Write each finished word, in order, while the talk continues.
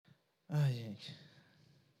Ai, gente.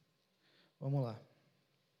 Vamos lá.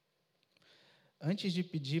 Antes de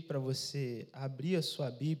pedir para você abrir a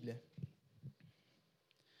sua Bíblia,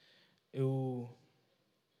 eu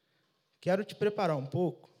quero te preparar um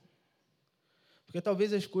pouco, porque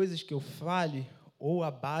talvez as coisas que eu fale, ou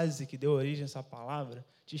a base que deu origem a essa palavra,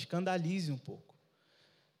 te escandalize um pouco.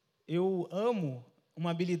 Eu amo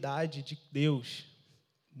uma habilidade de Deus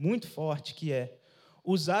muito forte, que é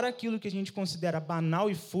usar aquilo que a gente considera banal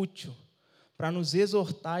e fútil para nos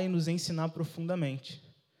exortar e nos ensinar profundamente.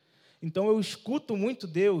 Então, eu escuto muito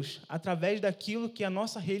Deus através daquilo que a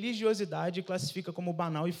nossa religiosidade classifica como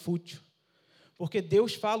banal e fútil. Porque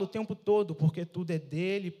Deus fala o tempo todo, porque tudo é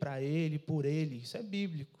dele, para ele, por ele. Isso é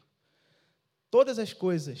bíblico. Todas as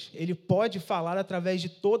coisas, ele pode falar através de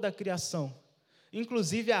toda a criação,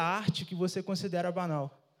 inclusive a arte que você considera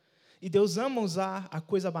banal. E Deus ama usar a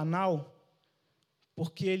coisa banal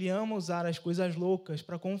porque Ele ama usar as coisas loucas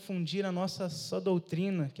para confundir a nossa só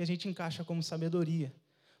doutrina, que a gente encaixa como sabedoria,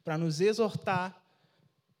 para nos exortar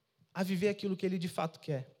a viver aquilo que Ele de fato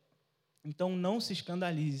quer. Então, não se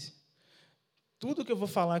escandalize. Tudo que eu vou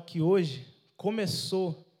falar aqui hoje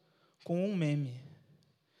começou com um meme.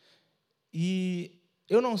 E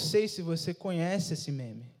eu não sei se você conhece esse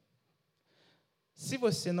meme. Se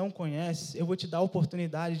você não conhece, eu vou te dar a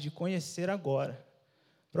oportunidade de conhecer agora.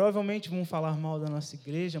 Provavelmente vão falar mal da nossa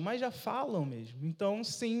igreja, mas já falam mesmo. Então,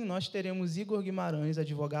 sim, nós teremos Igor Guimarães,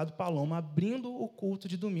 advogado Paloma, abrindo o culto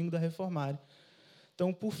de domingo da Reformária.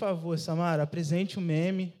 Então, por favor, Samara, apresente o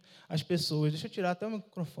meme às pessoas. Deixa eu tirar até o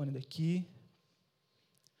microfone daqui.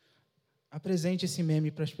 Apresente esse meme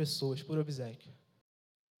para as pessoas, por obséquio.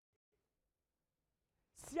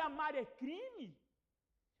 Se amar é crime,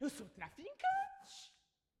 eu sou traficante.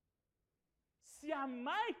 Se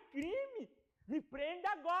amar é crime, me prenda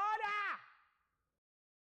agora!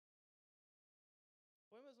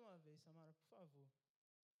 Põe mais uma vez, Samara, por favor.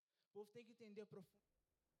 O povo tem que entender profundamente.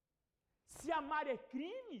 Se amar é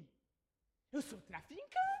crime, eu sou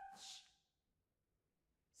traficante.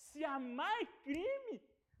 Se amar é crime,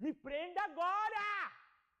 me prenda agora!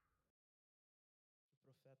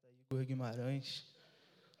 O profeta Igor Guimarães,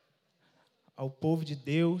 ao povo de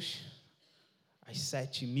Deus, às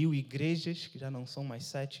 7.000 igrejas, que já não são mais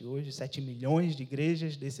 7 hoje, 7 milhões de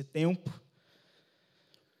igrejas desse tempo.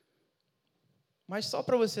 Mas só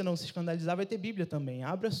para você não se escandalizar, vai ter Bíblia também.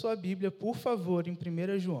 Abra a sua Bíblia, por favor, em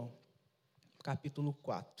 1 João, capítulo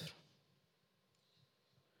 4.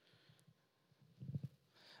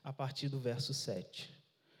 A partir do verso 7.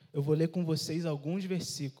 Eu vou ler com vocês alguns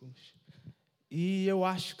versículos. E eu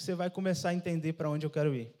acho que você vai começar a entender para onde eu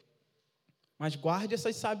quero ir. Mas guarde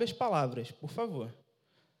essas sábias palavras, por favor.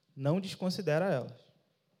 Não desconsidera elas.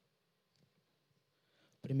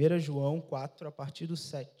 1 João 4, a partir do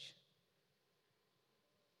 7.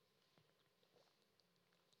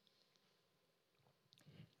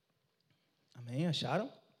 Amém?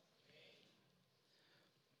 Acharam?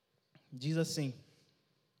 Diz assim: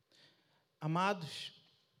 Amados,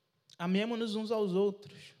 amemo-nos uns aos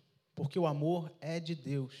outros, porque o amor é de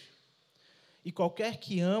Deus. E qualquer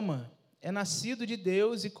que ama é nascido de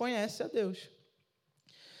Deus e conhece a Deus.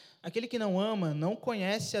 Aquele que não ama não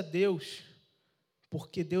conhece a Deus,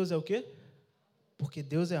 porque Deus é o quê? Porque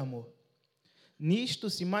Deus é amor. Nisto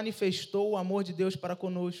se manifestou o amor de Deus para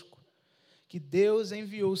conosco, que Deus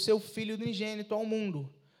enviou o seu Filho unigênito ao mundo,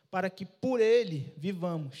 para que por ele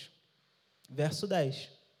vivamos. Verso 10.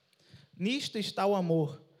 Nisto está o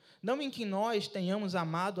amor, não em que nós tenhamos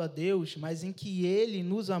amado a Deus, mas em que Ele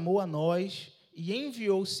nos amou a nós e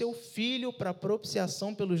enviou o seu Filho para a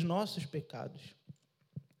propiciação pelos nossos pecados.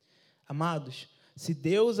 Amados, se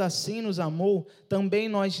Deus assim nos amou, também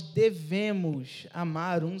nós devemos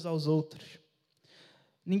amar uns aos outros.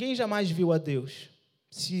 Ninguém jamais viu a Deus.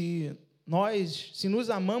 Se nos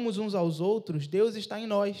amamos uns aos outros, Deus está em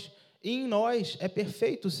nós, e em nós é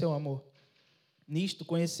perfeito o seu amor. Nisto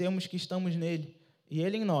conhecemos que estamos nele, e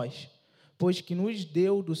ele em nós, pois que nos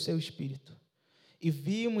deu do seu Espírito. E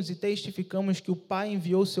vimos e testificamos que o Pai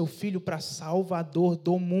enviou seu Filho para Salvador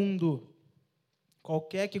do mundo.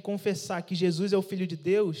 Qualquer que confessar que Jesus é o Filho de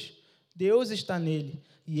Deus, Deus está nele,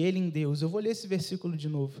 e ele em Deus. Eu vou ler esse versículo de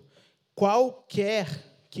novo.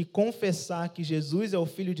 Qualquer que confessar que Jesus é o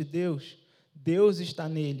Filho de Deus, Deus está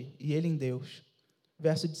nele, e ele em Deus.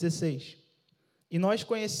 Verso 16. E nós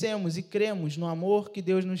conhecemos e cremos no amor que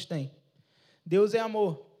Deus nos tem. Deus é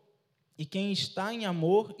amor, e quem está em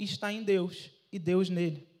amor está em Deus, e Deus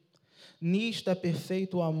nele. Nisto é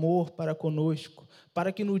perfeito o amor para conosco,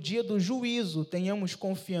 para que no dia do juízo tenhamos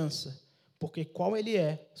confiança, porque qual ele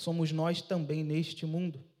é, somos nós também neste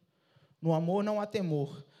mundo. No amor não há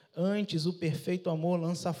temor, Antes, o perfeito amor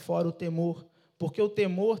lança fora o temor, porque o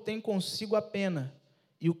temor tem consigo a pena,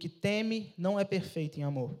 e o que teme não é perfeito em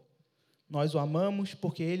amor. Nós o amamos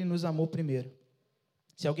porque ele nos amou primeiro.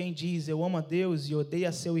 Se alguém diz, eu amo a Deus e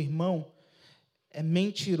odeia seu irmão, é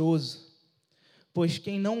mentiroso. Pois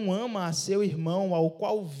quem não ama a seu irmão, ao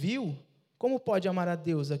qual viu, como pode amar a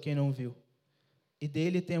Deus a quem não viu? E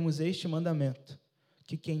dele temos este mandamento,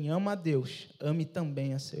 que quem ama a Deus, ame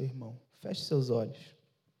também a seu irmão. Feche seus olhos.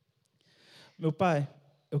 Meu Pai,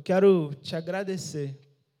 eu quero te agradecer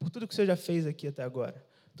por tudo que o Senhor já fez aqui até agora,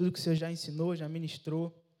 tudo que o Senhor já ensinou, já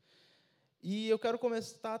ministrou. E eu quero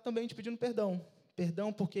começar também te pedindo perdão.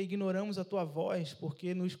 Perdão porque ignoramos a Tua voz,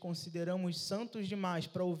 porque nos consideramos santos demais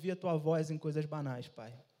para ouvir a Tua voz em coisas banais,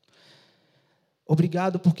 Pai.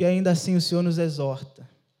 Obrigado porque ainda assim o Senhor nos exorta,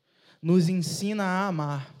 nos ensina a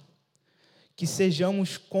amar, que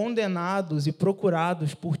sejamos condenados e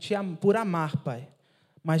procurados por amar, Pai.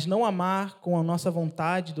 Mas não amar com a nossa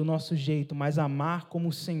vontade, do nosso jeito, mas amar como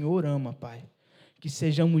o Senhor ama, Pai. Que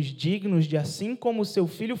sejamos dignos de, assim como o Seu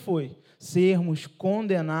Filho foi, sermos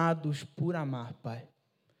condenados por amar, Pai.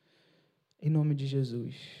 Em nome de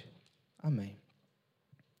Jesus. Amém.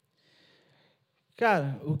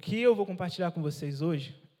 Cara, o que eu vou compartilhar com vocês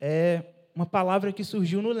hoje é uma palavra que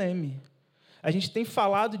surgiu no Leme. A gente tem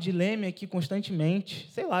falado de Leme aqui constantemente,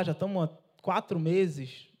 sei lá, já estamos há 4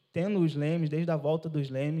 meses tendo os Lemes, desde a volta dos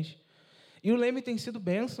Lemes. E o Leme tem sido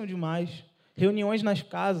bênção demais. Reuniões nas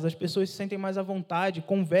casas, as pessoas se sentem mais à vontade,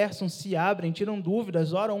 conversam, se abrem, tiram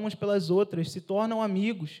dúvidas, oram umas pelas outras, se tornam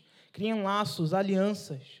amigos, criam laços,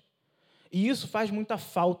 alianças. E isso faz muita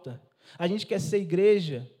falta. A gente quer ser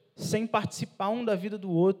igreja sem participar um da vida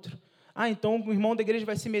do outro. Ah, então o irmão da igreja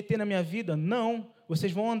vai se meter na minha vida? Não.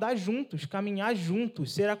 Vocês vão andar juntos, caminhar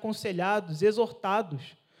juntos, ser aconselhados,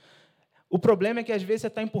 exortados. O problema é que, às vezes, você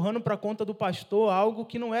está empurrando para a conta do pastor algo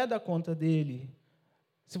que não é da conta dele.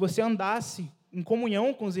 Se você andasse em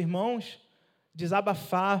comunhão com os irmãos,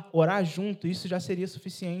 desabafar, orar junto, isso já seria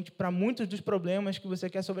suficiente para muitos dos problemas que você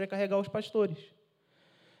quer sobrecarregar os pastores.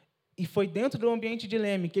 E foi dentro do ambiente de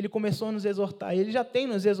Leme que ele começou a nos exortar. Ele já tem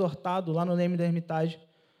nos exortado lá no Leme da Hermitage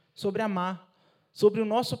sobre amar, sobre o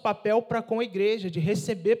nosso papel para com a igreja, de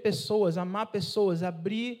receber pessoas, amar pessoas,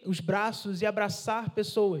 abrir os braços e abraçar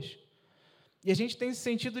pessoas. E a gente tem se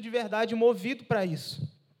sentido de verdade movido para isso.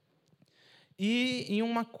 E em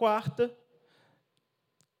uma quarta,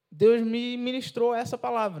 Deus me ministrou essa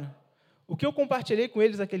palavra. O que eu compartilhei com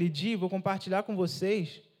eles aquele dia, vou compartilhar com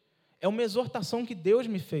vocês, é uma exortação que Deus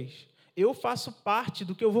me fez. Eu faço parte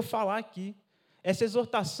do que eu vou falar aqui. Essa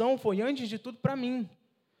exortação foi, antes de tudo, para mim.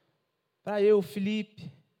 Para eu,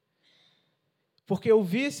 Felipe. Porque eu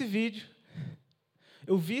vi esse vídeo,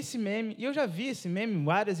 eu vi esse meme, e eu já vi esse meme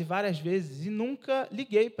várias e várias vezes, e nunca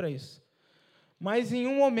liguei para isso. Mas em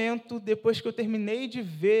um momento, depois que eu terminei de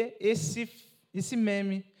ver esse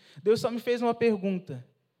meme, Deus só me fez uma pergunta.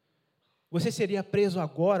 Você seria preso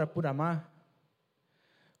agora por amar?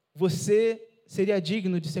 Você seria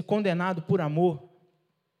digno de ser condenado por amor?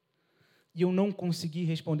 E eu não consegui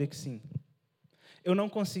responder que sim. Eu não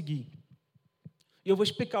consegui. E eu vou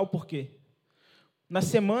explicar o porquê. Na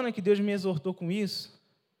semana que Deus me exortou com isso,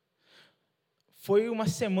 foi uma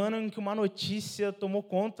semana em que uma notícia tomou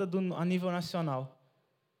conta a nível nacional.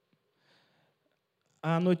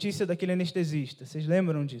 A notícia daquele anestesista. Vocês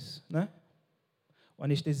lembram disso, né? O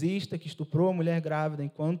anestesista que estuprou a mulher grávida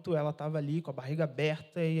enquanto ela estava ali com a barriga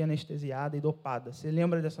aberta e anestesiada e dopada. Você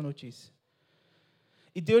lembra dessa notícia?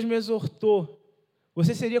 E Deus me exortou.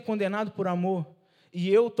 Você seria condenado por amor? E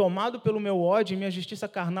eu, tomado pelo meu ódio e minha justiça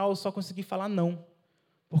carnal, só consegui falar não.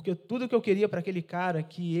 Porque tudo que eu queria para aquele cara é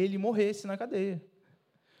que ele morresse na cadeia.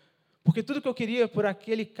 Porque tudo que eu queria por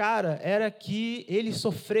aquele cara era que ele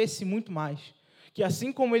sofresse muito mais. Que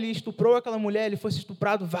assim como ele estuprou aquela mulher, ele fosse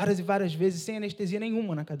estuprado várias e várias vezes, sem anestesia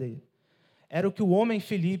nenhuma na cadeia. Era o que o homem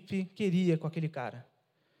Felipe queria com aquele cara.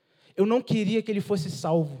 Eu não queria que ele fosse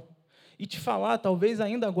salvo. E te falar, talvez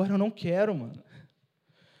ainda agora eu não quero, mano.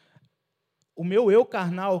 O meu eu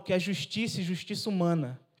carnal, que é justiça e justiça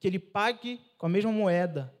humana, que ele pague com a mesma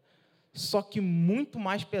moeda, só que muito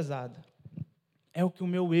mais pesada. É o que o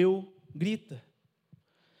meu eu grita.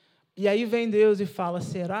 E aí vem Deus e fala,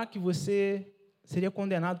 será que você seria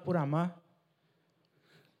condenado por amar?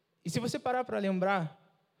 E se você parar para lembrar,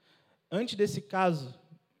 antes desse caso,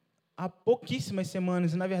 há pouquíssimas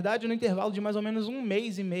semanas, e na verdade no intervalo de mais ou menos 1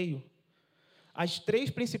 mês e meio, as 3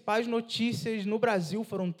 principais notícias no Brasil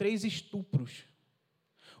foram 3 estupros.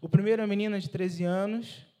 O primeiro é uma menina de 13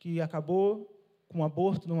 anos, que acabou com um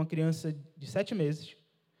aborto de uma criança de 7 meses,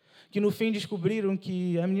 que no fim descobriram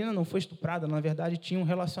que a menina não foi estuprada, na verdade tinha um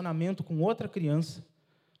relacionamento com outra criança.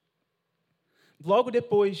 Logo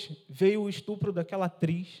depois veio o estupro daquela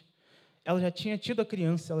atriz. Ela já tinha tido a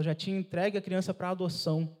criança, ela já tinha entregue a criança para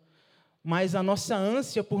adoção. Mas a nossa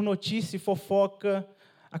ânsia por notícia e fofoca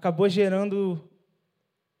acabou gerando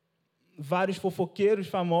vários fofoqueiros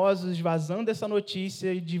famosos vazando essa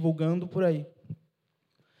notícia e divulgando por aí.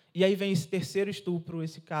 E aí vem esse terceiro estupro,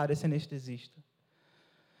 esse cara, esse anestesista.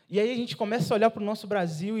 E aí a gente começa a olhar para o nosso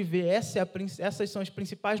Brasil e ver essas são as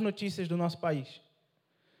principais notícias do nosso país.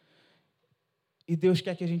 E Deus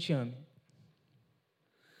quer que a gente ame.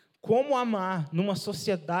 Como amar numa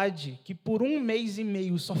sociedade que por 1 mês e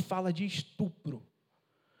meio só fala de estupro?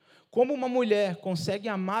 Como uma mulher consegue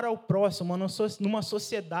amar ao próximo numa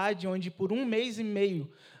sociedade onde por 1 mês e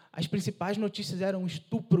meio as principais notícias eram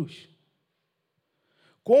estupros?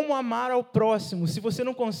 Como amar ao próximo se você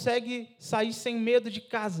não consegue sair sem medo de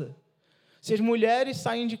casa? Se as mulheres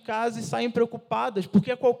saem de casa e saem preocupadas,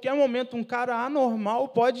 porque a qualquer momento um cara anormal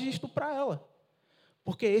pode estuprar ela.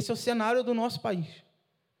 Porque esse é o cenário do nosso país.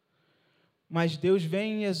 Mas Deus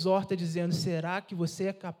vem e exorta dizendo, será que você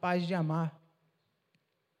é capaz de amar?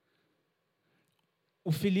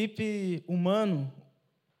 O Felipe humano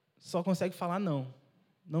só consegue falar não.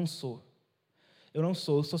 Não sou. Eu não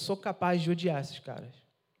sou. Eu só sou capaz de odiar esses caras.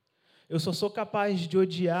 Eu só sou capaz de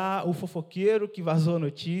odiar o fofoqueiro que vazou a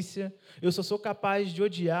notícia. Eu só sou capaz de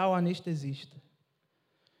odiar o anestesista.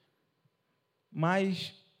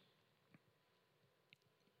 Mas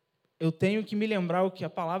eu tenho que me lembrar o que a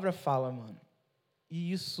palavra fala, mano.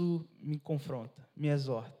 E isso me confronta, me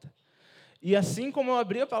exorta. E assim como eu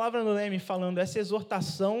abri a palavra no Leme falando, essa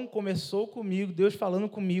exortação começou comigo, Deus falando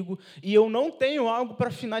comigo, e eu não tenho algo para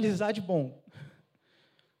finalizar de bom.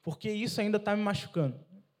 Porque isso ainda está me machucando.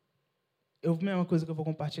 É a mesma coisa que eu vou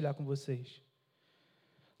compartilhar com vocês.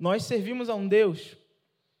 Nós servimos a um Deus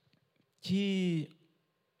que,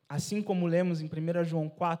 assim como lemos em 1 João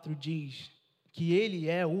 4, diz que Ele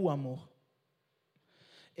é o amor.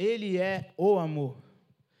 Ele é o amor.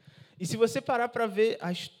 E se você parar para ver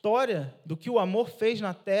a história do que o amor fez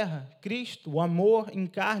na terra, Cristo, o amor em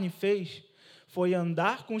carne fez, foi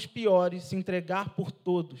andar com os piores, se entregar por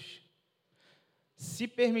todos. Se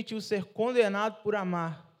permitiu ser condenado por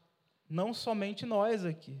amar, não somente nós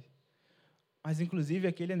aqui, mas inclusive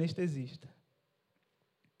aquele anestesista.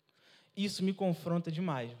 Isso me confronta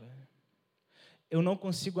demais, velho. Eu não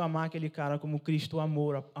consigo amar aquele cara como Cristo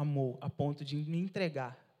amou a ponto de me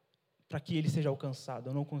entregar para que ele seja alcançado.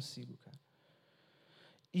 Eu não consigo, cara.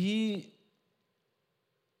 E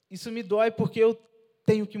isso me dói porque eu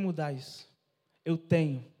tenho que mudar isso. Eu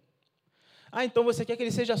tenho. Ah, então você quer que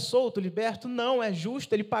ele seja solto, liberto? Não, é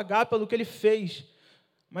justo ele pagar pelo que ele fez.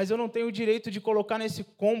 Mas eu não tenho o direito de colocar nesse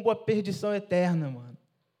combo a perdição eterna, mano.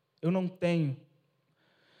 Eu não tenho.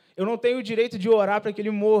 Eu não tenho o direito de orar para que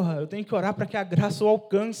ele morra. Eu tenho que orar para que a graça o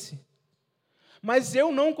alcance. Mas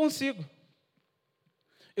eu não consigo.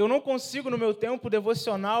 Eu não consigo, no meu tempo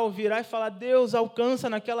devocional, virar e falar, Deus, alcança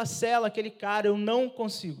naquela cela aquele cara. Eu não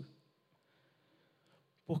consigo.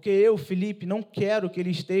 Porque eu, Felipe, não quero que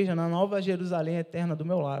ele esteja na nova Jerusalém eterna do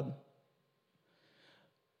meu lado.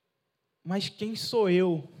 Mas quem sou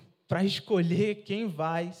eu para escolher quem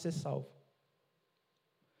vai ser salvo?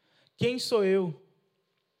 Quem sou eu?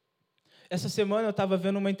 Essa semana eu estava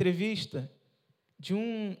vendo uma entrevista de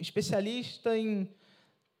um especialista em...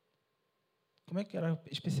 Como é que era a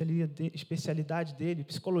especialidade dele?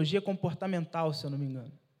 Psicologia comportamental, se eu não me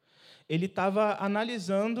engano. Ele estava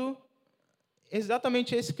analisando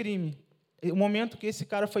exatamente esse crime, o momento que esse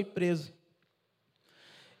cara foi preso.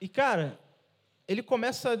 E, cara, ele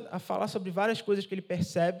começa a falar sobre várias coisas que ele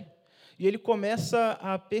percebe, e ele começa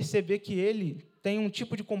a perceber que ele tem um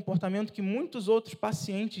tipo de comportamento que muitos outros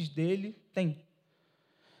pacientes dele têm.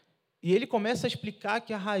 E ele começa a explicar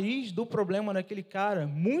que a raiz do problema daquele cara,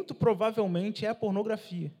 muito provavelmente, é a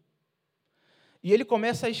pornografia. E ele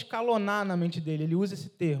começa a escalonar na mente dele, ele usa esse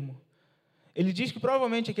termo. Ele diz que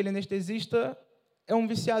provavelmente aquele anestesista é um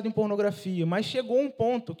viciado em pornografia, mas chegou um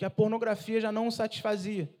ponto que a pornografia já não o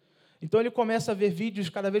satisfazia. Então ele começa a ver vídeos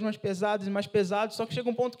cada vez mais pesados, só que chega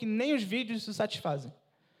um ponto que nem os vídeos se satisfazem.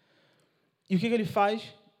 E o que ele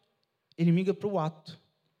faz? Ele migra para o ato.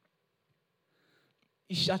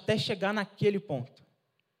 E até chegar naquele ponto.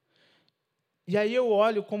 E aí eu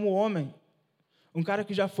olho como homem, um cara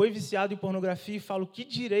que já foi viciado em pornografia, e falo, que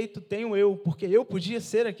direito tenho eu? Porque eu podia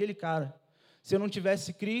ser aquele cara. Se eu não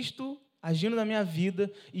tivesse Cristo agindo na minha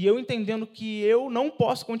vida, e eu entendendo que eu não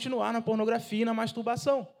posso continuar na pornografia e na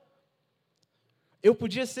masturbação. Eu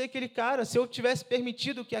podia ser aquele cara se eu tivesse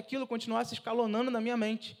permitido que aquilo continuasse escalonando na minha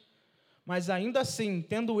mente. Mas ainda assim,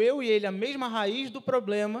 tendo eu e ele a mesma raiz do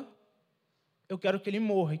problema, eu quero que ele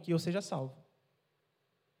morra e que eu seja salvo.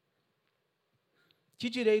 Que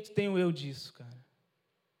direito tenho eu disso, cara?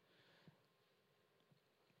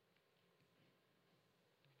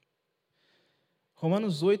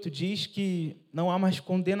 Romanos 8 diz que não há mais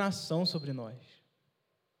condenação sobre nós.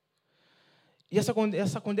 E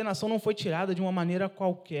essa condenação não foi tirada de uma maneira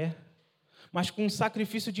qualquer, mas com um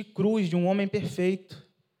sacrifício de cruz de um homem perfeito,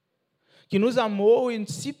 que nos amou e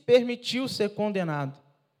se permitiu ser condenado.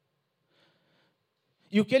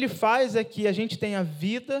 E o que ele faz é que a gente tenha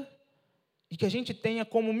vida e que a gente tenha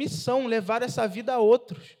como missão levar essa vida a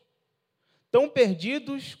outros, tão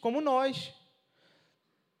perdidos como nós,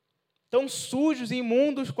 tão sujos e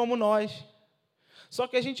imundos como nós. Só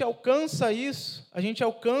que a gente alcança isso, a gente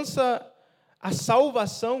alcança a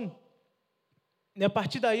salvação, e a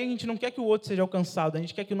partir daí a gente não quer que o outro seja alcançado, a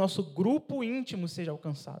gente quer que o nosso grupo íntimo seja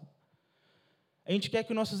alcançado. A gente quer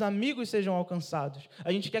que os nossos amigos sejam alcançados.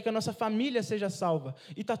 A gente quer que a nossa família seja salva.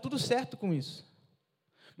 E está tudo certo com isso.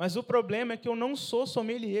 Mas o problema é que eu não sou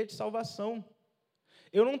sommelier de salvação.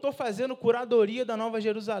 Eu não estou fazendo curadoria da Nova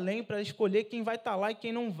Jerusalém para escolher quem vai estar lá e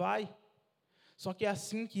quem não vai. Só que é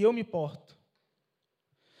assim que eu me porto.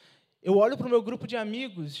 Eu olho para o meu grupo de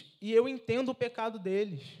amigos e eu entendo o pecado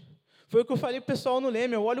deles. Foi o que eu falei para o pessoal no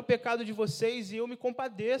Leme. Eu olho o pecado de vocês e eu me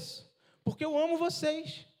compadeço. Porque eu amo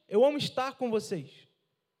vocês. Eu amo estar com vocês.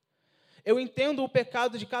 Eu entendo o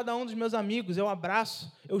pecado de cada um dos meus amigos. Eu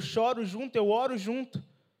abraço, eu choro junto, eu oro junto.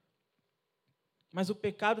 Mas o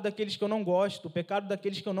pecado daqueles que eu não gosto, o pecado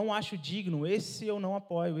daqueles que eu não acho digno, esse eu não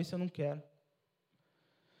apoio, esse eu não quero.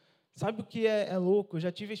 Sabe o que é louco? Eu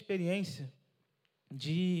já tive a experiência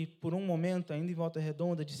de, por um momento, ainda em Volta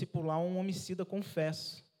Redonda, discipular um homicida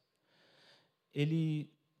confesso.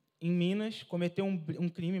 Ele, em Minas, cometeu um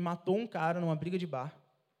crime, matou um cara numa briga de bar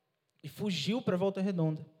e fugiu para Volta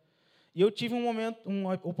Redonda. E eu tive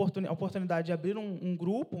uma oportunidade de abrir um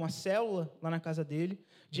grupo, uma célula lá na casa dele,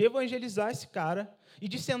 de evangelizar esse cara e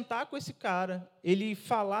de sentar com esse cara, ele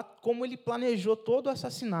falar como ele planejou todo o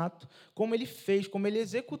assassinato, como ele fez, como ele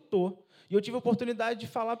executou. E eu tive a oportunidade de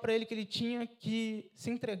falar para ele que ele tinha que se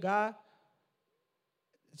entregar,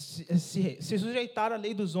 se sujeitar à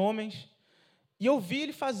lei dos homens. E eu vi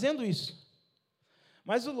ele fazendo isso.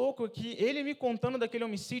 Mas o louco é que ele me contando daquele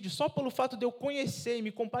homicídio, só pelo fato de eu conhecer e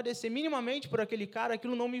me compadecer minimamente por aquele cara,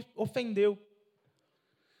 aquilo não me ofendeu.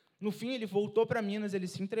 No fim, ele voltou para Minas, ele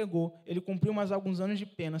se entregou, ele cumpriu mais alguns anos de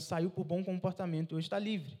pena, saiu por bom comportamento e hoje está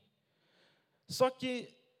livre. Só que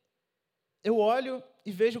eu olho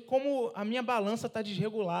e vejo como a minha balança está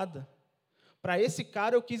desregulada. Para esse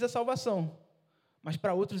cara eu quis a salvação, mas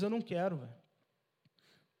para outros eu não quero.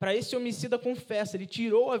 Para esse homicida confessa, ele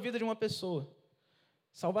tirou a vida de uma pessoa.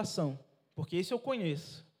 Salvação, porque esse eu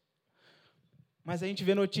conheço. Mas a gente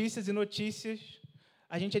vê notícias e notícias,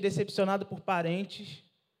 a gente é decepcionado por parentes,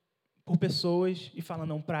 por pessoas, e fala,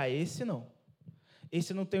 não, para esse não.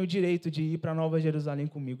 Esse não tem o direito de ir para Nova Jerusalém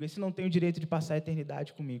comigo, esse não tem o direito de passar a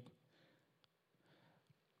eternidade comigo.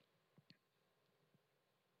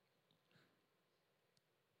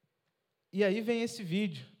 E aí vem esse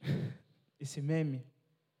vídeo, esse meme,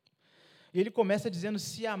 e ele começa dizendo,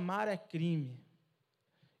 se amar é crime,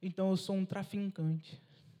 então eu sou um traficante.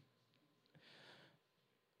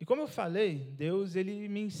 E como eu falei, Deus ele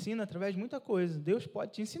me ensina através de muita coisa. Deus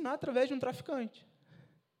pode te ensinar através de um traficante.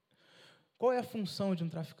 Qual é a função de um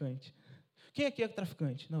traficante? Quem aqui é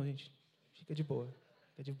traficante? Não, gente, fica de boa,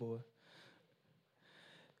 fica de boa.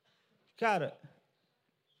 Cara,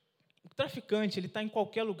 o traficante ele está em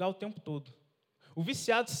qualquer lugar o tempo todo. O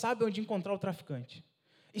viciado sabe onde encontrar o traficante.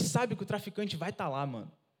 E sabe que o traficante vai estar lá,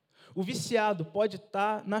 mano. O viciado pode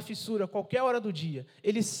estar na fissura a qualquer hora do dia.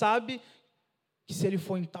 Ele sabe que se ele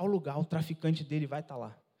for em tal lugar, o traficante dele vai estar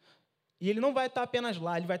lá. E ele não vai estar apenas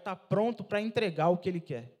lá, ele vai estar pronto para entregar o que ele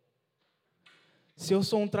quer. Se eu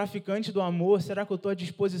sou um traficante do amor, será que eu estou à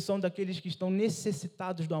disposição daqueles que estão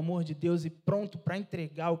necessitados do amor de Deus e pronto para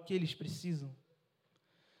entregar o que eles precisam?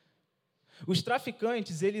 Os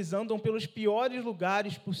traficantes, eles andam pelos piores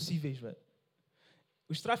lugares possíveis, velho.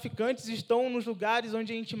 Os traficantes estão nos lugares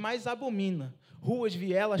onde a gente mais abomina. Ruas,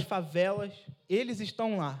 vielas, favelas, eles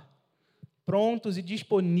estão lá, prontos e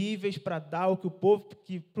disponíveis para dar o que o povo,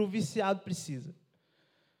 para o viciado precisa.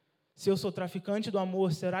 Se eu sou traficante do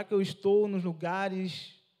amor, será que eu estou nos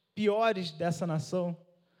lugares piores dessa nação,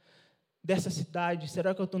 dessa cidade?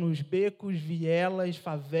 Será que eu estou nos becos, vielas,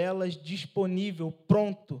 favelas, disponível,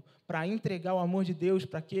 pronto para entregar o amor de Deus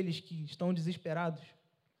para aqueles que estão desesperados?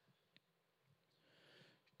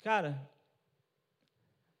 Cara,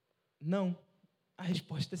 não. A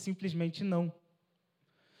resposta é simplesmente não.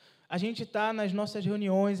 A gente está nas nossas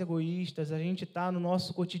reuniões egoístas, a gente está no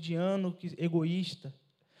nosso cotidiano egoísta.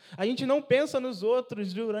 A gente não pensa nos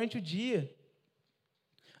outros durante o dia.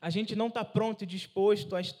 A gente não está pronto e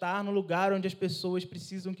disposto a estar no lugar onde as pessoas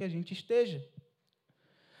precisam que a gente esteja.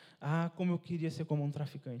 Ah, como eu queria ser como um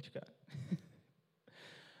traficante, cara.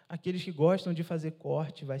 Aqueles que gostam de fazer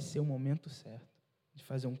corte, vai ser o momento certo de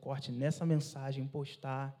fazer um corte nessa mensagem,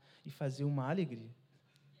 postar e fazer uma alegria.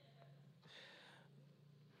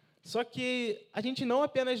 Só que a gente não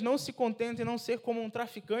apenas não se contenta em não ser como um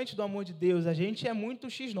traficante do amor de Deus, a gente é muito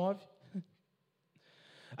X9.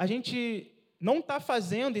 A gente não está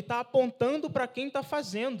fazendo e está apontando para quem está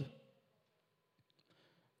fazendo.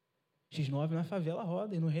 X9 na favela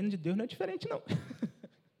roda, e no reino de Deus não é diferente, não.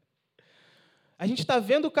 A gente está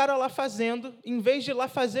vendo o cara lá fazendo, em vez de ir lá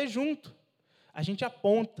fazer junto, a gente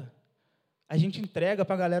aponta, a gente entrega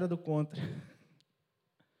para a galera do contra.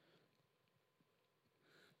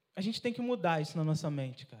 A gente tem que mudar isso na nossa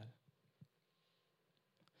mente, cara.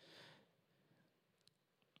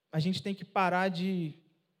 A gente tem que parar de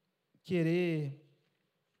querer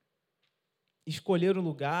escolher o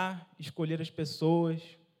lugar, escolher as pessoas.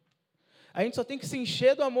 A gente só tem que se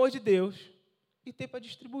encher do amor de Deus e ter para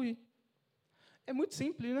distribuir. É muito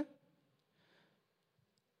simples, né?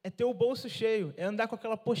 É ter o bolso cheio, é andar com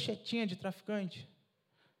aquela pochetinha de traficante.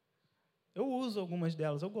 Eu uso algumas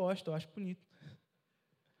delas, eu gosto, eu acho bonito.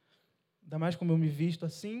 Ainda mais como eu me visto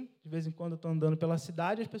assim, de vez em quando eu estou andando pela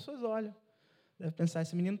cidade, as pessoas olham. Deve pensar,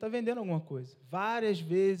 esse menino está vendendo alguma coisa. Várias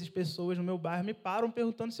vezes pessoas no meu bairro me param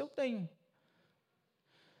perguntando se eu tenho.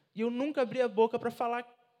 E eu nunca abri a boca para falar,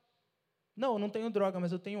 não, eu não tenho droga,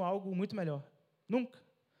 mas eu tenho algo muito melhor. Nunca.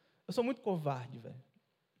 Eu sou muito covarde, velho.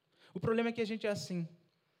 O problema é que a gente é assim.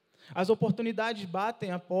 As oportunidades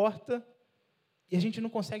batem a porta e a gente não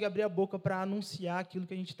consegue abrir a boca para anunciar aquilo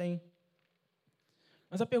que a gente tem.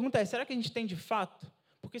 Mas a pergunta é, será que a gente tem de fato?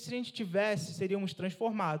 Porque se a gente tivesse, seríamos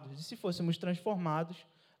transformados. E se fôssemos transformados,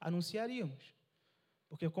 anunciaríamos.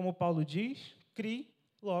 Porque, como Paulo diz, crie,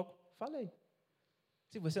 logo falei.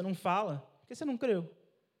 Se você não fala, porque você não creu.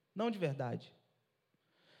 Não de verdade.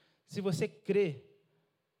 Se você crê,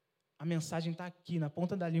 a mensagem está aqui, na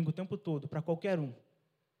ponta da língua, o tempo todo, para qualquer um.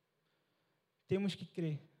 Temos que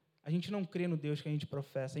crer. A gente não crê no Deus que a gente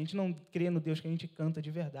professa. A gente não crê no Deus que a gente canta de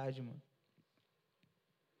verdade, mano.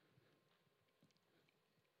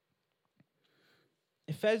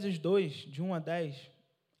 Efésios 2, de 1 a 10.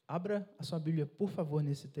 Abra a sua Bíblia, por favor,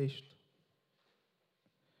 nesse texto.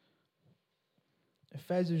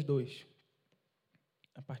 Efésios 2,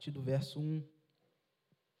 a partir do verso 1.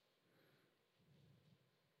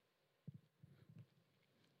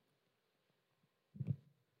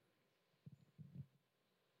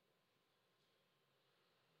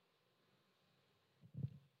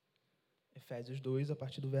 Efésios 2, a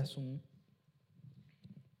partir do verso 1.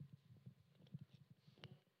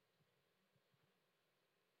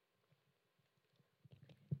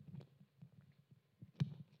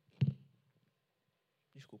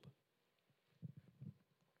 Desculpa.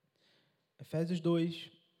 Efésios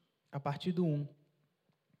 2, a partir do 1.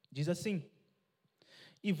 Diz assim: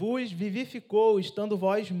 E vos vivificou, estando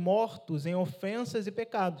vós mortos em ofensas e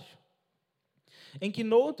pecados, em que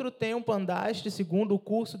noutro tempo andaste segundo o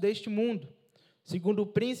curso deste mundo, segundo o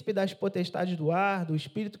príncipe das potestades do ar, do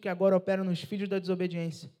espírito que agora opera nos filhos da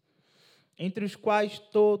desobediência, entre os quais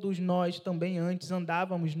todos nós também antes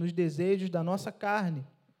andávamos nos desejos da nossa carne,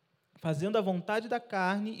 fazendo a vontade da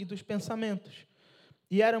carne e dos pensamentos,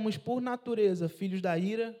 e éramos por natureza filhos da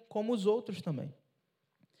ira, como os outros também.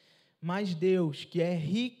 Mas Deus, que é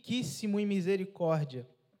riquíssimo em misericórdia,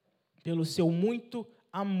 pelo seu muito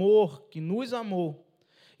amor que nos amou,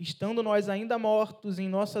 estando nós ainda mortos em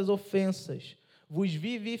nossas ofensas, vos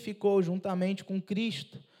vivificou juntamente com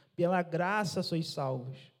Cristo, pela graça sois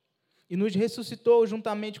salvos. E nos ressuscitou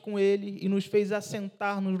juntamente com Ele e nos fez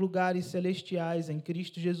assentar nos lugares celestiais em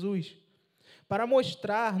Cristo Jesus, para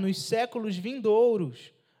mostrar nos séculos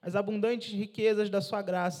vindouros as abundantes riquezas da sua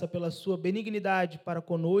graça pela sua benignidade para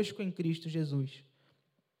conosco em Cristo Jesus.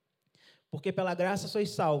 Porque pela graça sois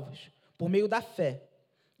salvos, por meio da fé.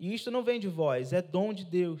 E isto não vem de vós, é dom de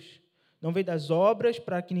Deus. Não vem das obras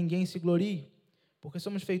para que ninguém se glorie, porque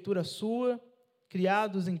somos feitura sua,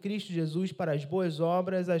 criados em Cristo Jesus para as boas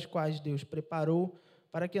obras, as quais Deus preparou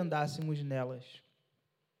para que andássemos nelas.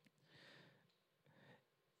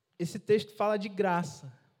 Esse texto fala de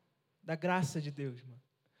graça, da graça de Deus, mano,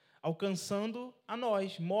 alcançando a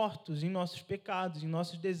nós, mortos em nossos pecados, em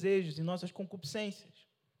nossos desejos, em nossas concupiscências.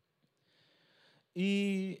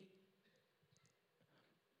 E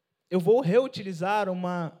eu vou reutilizar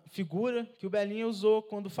uma figura que o Belinha usou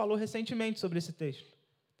quando falou recentemente sobre esse texto.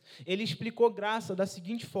 Ele explicou graça da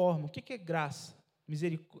seguinte forma: o que é graça?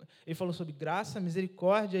 Ele falou sobre graça,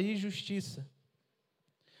 misericórdia e justiça.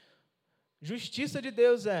 Justiça de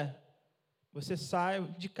Deus é: você sai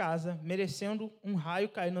de casa merecendo um raio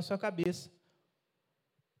cair na sua cabeça.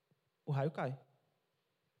 O raio cai.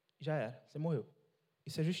 Já era, você morreu.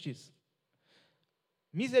 Isso é justiça.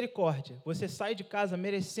 Misericórdia: você sai de casa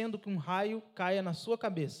merecendo que um raio caia na sua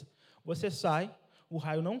cabeça. Você sai, o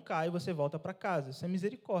raio não cai, você volta para casa. Isso é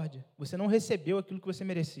misericórdia. Você não recebeu aquilo que você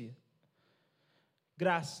merecia.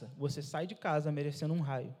 Graça: você sai de casa merecendo um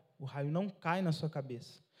raio. O raio não cai na sua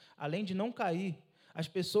cabeça. Além de não cair, as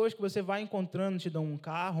pessoas que você vai encontrando te dão um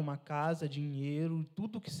carro, uma casa, dinheiro,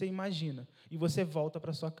 tudo o que você imagina. E você volta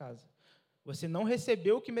para sua casa. Você não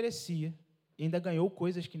recebeu o que merecia e ainda ganhou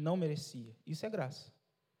coisas que não merecia. Isso é graça.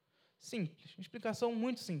 Simples, uma explicação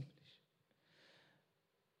muito simples.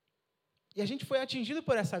 E a gente foi atingido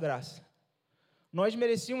por essa graça. Nós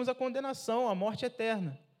merecíamos a condenação, a morte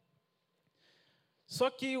eterna. Só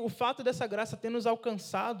que o fato dessa graça ter nos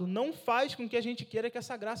alcançado não faz com que a gente queira que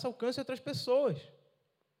essa graça alcance outras pessoas.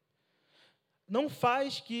 Não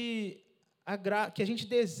faz que a gente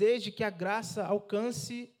deseje que a graça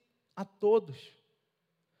alcance a todos.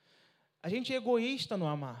 A gente é egoísta no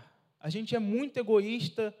amar. A gente é muito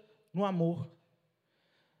egoísta no amor.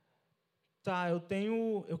 Tá,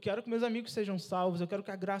 eu quero que meus amigos sejam salvos, eu quero que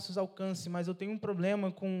a graça os alcance, mas eu tenho um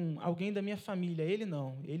problema com alguém da minha família. Ele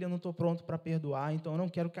não. Ele eu não estou pronto para perdoar, então eu não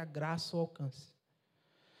quero que a graça o alcance.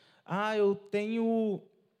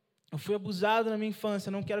 Eu fui abusado na minha infância,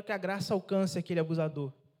 eu não quero que a graça alcance aquele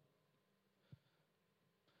abusador.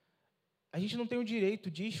 A gente não tem o direito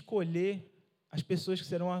de escolher as pessoas que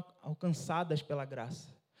serão alcançadas pela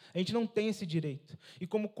graça. A gente não tem esse direito. E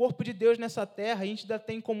como corpo de Deus nessa terra, a gente ainda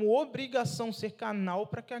tem como obrigação ser canal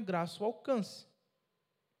para que a graça o alcance.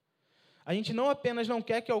 A gente não apenas não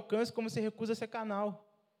quer que alcance, como se recusa a ser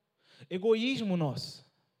canal. Egoísmo nosso.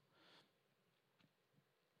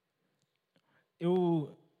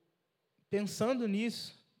 Pensando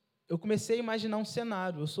nisso, eu comecei a imaginar um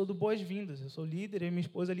cenário. Eu sou do Boas-Vindas, eu sou líder, e minha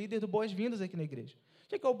esposa é líder do Boas-Vindas aqui na igreja. O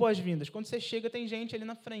que é o Boas-Vindas? Quando você chega, tem gente ali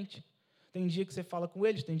na frente. Tem dia que você fala com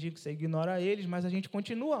eles, tem dia que você ignora eles, mas a gente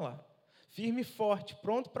continua lá, firme e forte,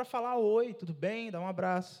 pronto para falar oi, tudo bem, dar um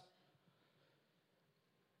abraço.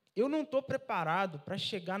 Eu não estou preparado para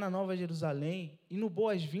chegar na Nova Jerusalém e no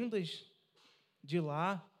Boas-Vindas de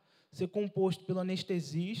lá ser composto pelo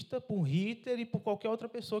anestesista, por Hitler e por qualquer outra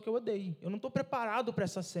pessoa que eu odeie. Eu não estou preparado para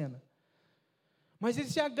essa cena. Mas e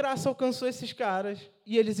se a graça alcançou esses caras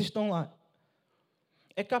e eles estão lá?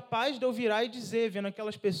 É capaz de eu virar e dizer, vendo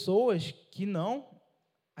aquelas pessoas, que não,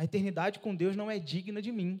 a eternidade com Deus não é digna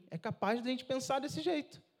de mim. É capaz de a gente pensar desse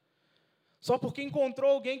jeito. Só porque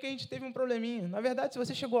encontrou alguém que a gente teve um probleminha. Na verdade, se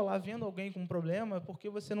você chegou lá vendo alguém com um problema, é porque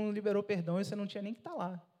você não liberou perdão e você não tinha nem que estar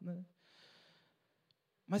lá, né?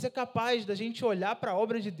 Mas é capaz da gente olhar para a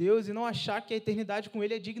obra de Deus e não achar que a eternidade com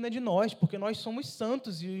Ele é digna de nós, porque nós somos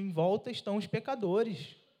santos e em volta estão os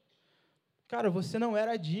pecadores. Cara, você não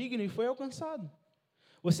era digno e foi alcançado.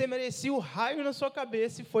 Você merecia o raio na sua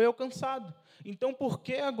cabeça e foi alcançado. Então, por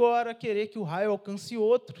que agora querer que o raio alcance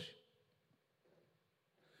outros?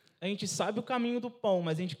 A gente sabe o caminho do pão,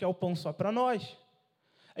 mas a gente quer o pão só para nós.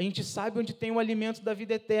 A gente sabe onde tem o alimento da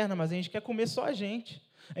vida eterna, mas a gente quer comer só a gente.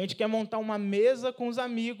 A gente quer montar uma mesa com os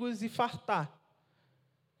amigos e fartar.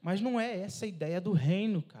 Mas não é essa a ideia do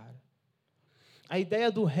reino, cara. A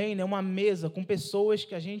ideia do reino é uma mesa com pessoas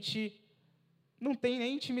que a gente não tem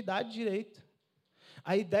nem intimidade direito.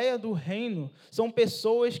 A ideia do reino são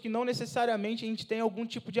pessoas que não necessariamente a gente tem algum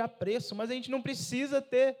tipo de apreço, mas a gente não precisa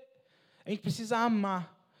ter. A gente precisa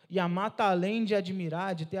amar. E amar está além de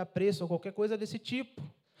admirar, de ter apreço ou qualquer coisa desse tipo.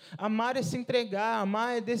 Amar é se entregar,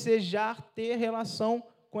 amar é desejar ter relação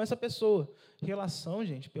com essa pessoa. Relação,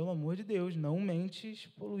 gente, pelo amor de Deus, não mentes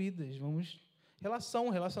poluídas.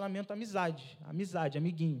 Relacionamento, amizade,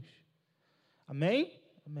 amiguinhos. Amém?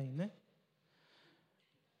 Amém, né?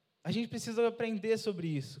 A gente precisa aprender sobre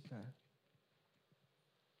isso, cara.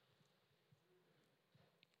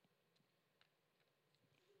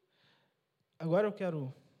 Agora eu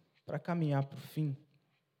quero, para caminhar para o fim,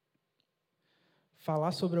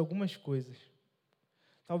 falar sobre algumas coisas.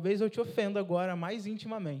 Talvez eu te ofenda agora mais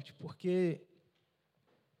intimamente, porque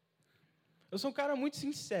eu sou um cara muito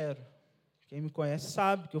sincero. Quem me conhece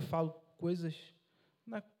sabe que eu falo coisas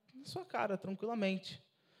na sua cara, tranquilamente.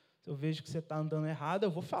 Se eu vejo que você está andando errado,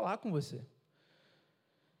 eu vou falar com você.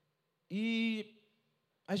 E,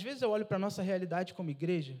 às vezes, eu olho para a nossa realidade como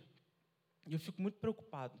igreja e eu fico muito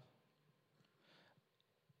preocupado.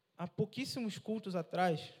 Há pouquíssimos cultos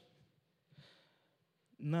atrás,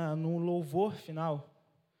 no louvor final,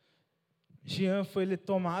 Jean foi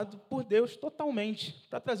tomado por Deus totalmente,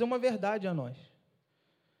 para trazer uma verdade a nós.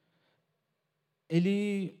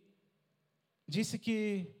 Ele disse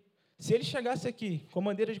que se ele chegasse aqui com a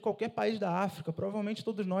bandeira de qualquer país da África, provavelmente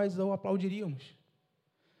todos nós o aplaudiríamos,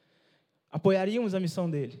 apoiaríamos a missão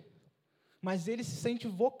dele. Mas ele se sente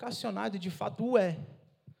vocacionado, e de fato o é,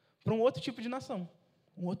 para um outro tipo de nação,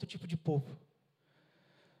 um outro tipo de povo.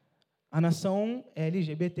 A nação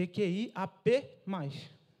LGBTQIAP+.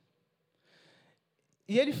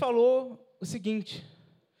 E ele falou o seguinte: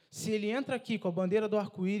 se ele entra aqui com a bandeira do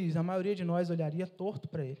arco-íris, a maioria de nós olharia torto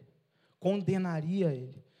para ele, condenaria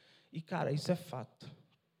ele. E, cara, isso é fato.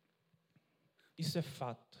 Isso é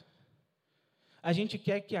fato. A gente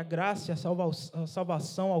quer que a graça e a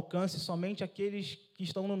salvação alcance somente aqueles que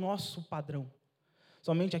estão no nosso padrão,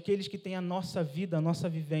 somente aqueles que têm a nossa vida, a nossa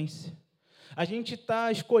vivência. A gente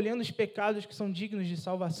está escolhendo os pecados que são dignos de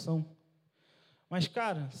salvação. Mas,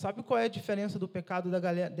 cara, sabe qual é a diferença do pecado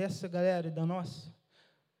dessa galera e da nossa?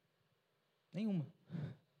 Nenhuma.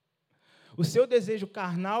 O seu desejo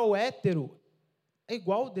carnal, hétero, é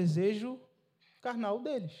igual ao desejo carnal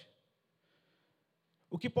deles.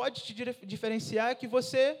 O que pode te diferenciar é que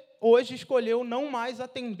você, hoje, escolheu não mais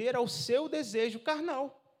atender ao seu desejo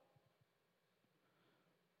carnal.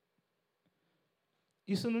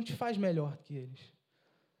 Isso não te faz melhor que eles.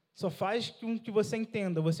 Só faz com que você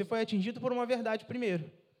entenda. Você foi atingido por uma verdade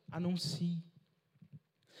primeiro. Anuncie.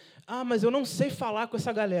 Ah, mas eu não sei falar com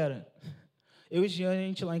essa galera. Eu e Jean, a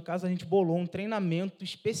gente lá em casa, a gente bolou um treinamento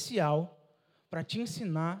especial para te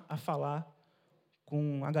ensinar a falar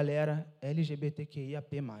com a galera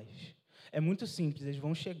LGBTQIAP+. É muito simples, eles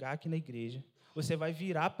vão chegar aqui na igreja, você vai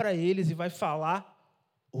virar para eles e vai falar,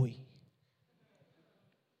 oi.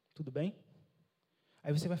 Tudo bem?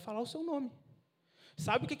 Aí você vai falar o seu nome.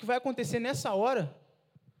 Sabe o que vai acontecer nessa hora?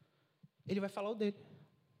 Ele vai falar o dele.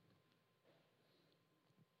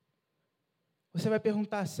 Você vai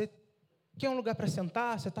perguntar, você quer um lugar para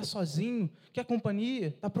sentar? Você está sozinho? Quer companhia?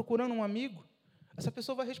 Está procurando um amigo? Essa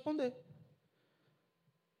pessoa vai responder.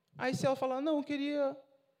 Aí se ela falar, não, eu queria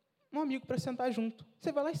um amigo para sentar junto.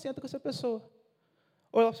 Você vai lá e senta com essa pessoa.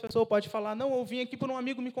 Ou a pessoa pode falar, não, eu vim aqui por um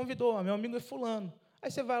amigo me convidou, meu amigo é fulano.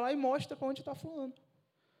 Aí você vai lá e mostra para onde está fulano.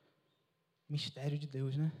 Mistério de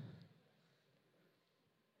Deus, né?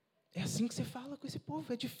 É assim que você fala com esse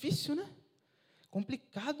povo, é difícil, né?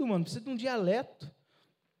 Complicado, mano, precisa de um dialeto.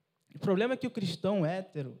 O problema é que o cristão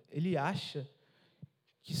hétero, ele acha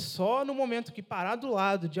que só no momento que parar do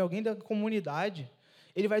lado de alguém da comunidade,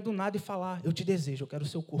 ele vai do nada e falar, eu te desejo, eu quero o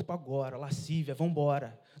seu corpo agora, lascívia, vamos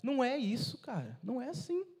embora. Não é isso, cara, não é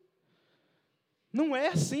assim. Não é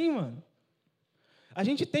assim, mano. A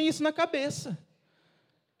gente tem isso na cabeça.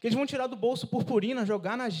 Que eles vão tirar do bolso purpurina,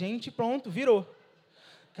 jogar na gente e pronto, virou.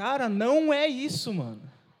 Cara, não é isso, mano.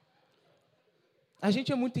 A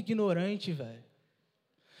gente é muito ignorante, velho.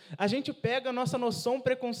 A gente pega a nossa noção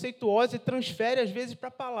preconceituosa e transfere, às vezes, para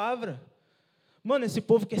a palavra. Mano, esse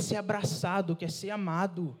povo quer ser abraçado, quer ser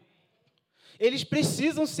amado. Eles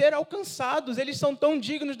precisam ser alcançados. Eles são tão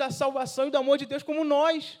dignos da salvação e do amor de Deus como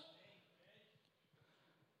nós.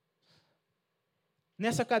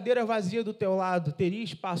 Nessa cadeira vazia do teu lado, teria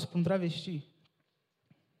espaço para um travesti?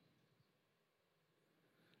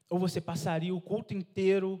 Ou você passaria o culto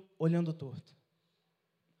inteiro olhando torto?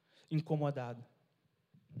 Incomodado?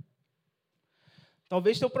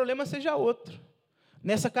 Talvez teu problema seja outro.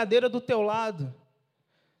 Nessa cadeira do teu lado,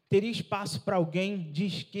 teria espaço para alguém de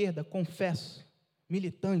esquerda, confesso,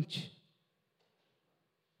 militante,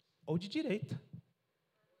 ou de direita.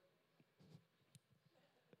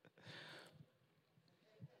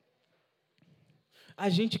 A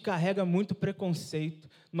gente carrega muito preconceito.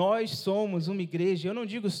 Nós somos uma igreja, eu não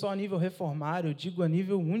digo só a nível reformário, eu digo a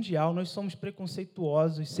nível mundial, nós somos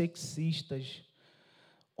preconceituosos, sexistas,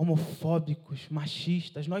 homofóbicos,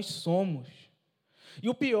 machistas, nós somos. E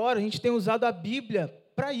o pior, a gente tem usado a Bíblia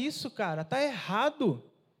para isso, cara, está errado.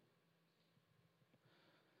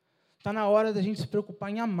 Está na hora da gente se preocupar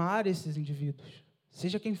em amar esses indivíduos,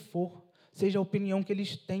 seja quem for, seja a opinião que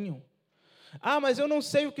eles tenham. Ah, mas eu não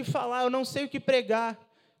sei o que falar, eu não sei o que pregar.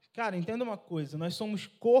 Cara, entenda uma coisa, nós somos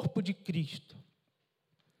corpo de Cristo.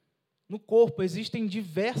 No corpo existem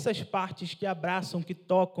diversas partes que abraçam, que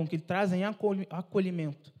tocam, que trazem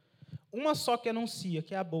acolhimento. Uma só que anuncia,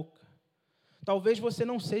 que é a boca. Talvez você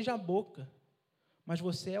não seja a boca, mas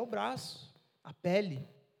você é o braço, a pele.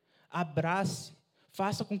 Abrace,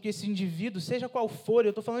 faça com que esse indivíduo, seja qual for, eu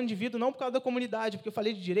estou falando de indivíduo não por causa da comunidade, porque eu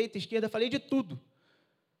falei de direita, esquerda, falei de tudo.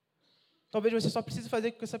 Talvez você só precise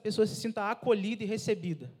fazer com que essa pessoa se sinta acolhida e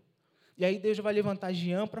recebida. E aí Deus vai levantar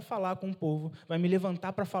Jean para falar com o povo, vai me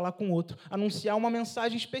levantar para falar com outro, anunciar uma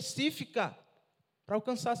mensagem específica para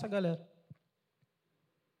alcançar essa galera.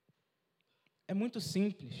 É muito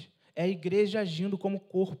simples. É a igreja agindo como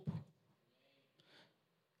corpo.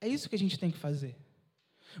 É isso que a gente tem que fazer.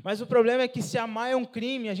 Mas o problema é que se amar é um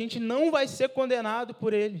crime, a gente não vai ser condenado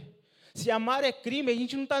por ele. Se amar é crime, a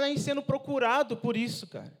gente não está nem sendo procurado por isso,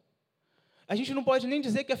 cara. A gente não pode nem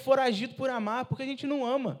dizer que é foragido por amar, porque a gente não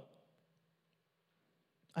ama.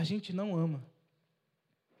 A gente não ama.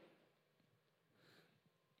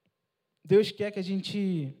 Deus quer que a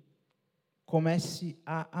gente comece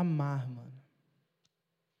a amar, mano.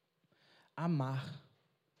 Amar.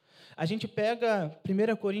 A gente pega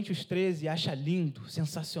 1 Coríntios 13 e acha lindo,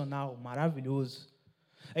 sensacional, maravilhoso.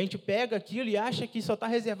 A gente pega aquilo e acha que só está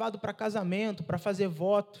reservado para casamento, para fazer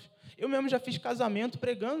votos. Eu mesmo já fiz casamento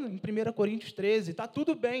pregando em 1 Coríntios 13, está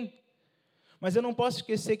tudo bem. Mas eu não posso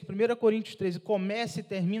esquecer que 1 Coríntios 13 começa e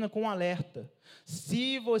termina com um alerta.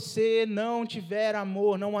 Se você não tiver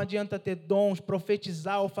amor, não adianta ter dons,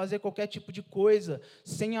 profetizar ou fazer qualquer tipo de coisa.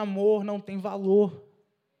 Sem amor não tem valor.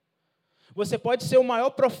 Você pode ser o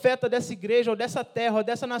maior profeta dessa igreja, ou dessa terra, ou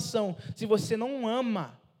dessa nação. Se você não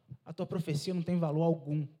ama, a tua profecia não tem valor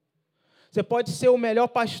algum. Você pode ser o melhor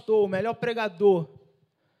pastor, o melhor pregador.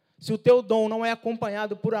 Se o teu dom não é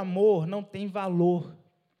acompanhado por amor, não tem valor.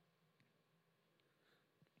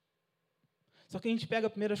 Só que a gente pega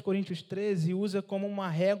 1 Coríntios 13 e usa como uma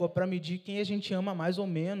régua para medir quem a gente ama mais ou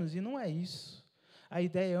menos, e não é isso. A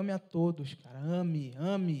ideia é ame a todos, cara. Ame,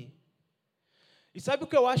 ame. E sabe o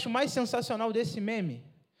que eu acho mais sensacional desse meme?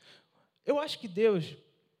 Eu acho que Deus,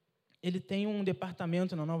 ele tem um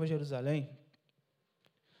departamento na Nova Jerusalém,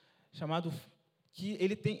 chamado, que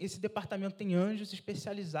ele tem, esse departamento tem anjos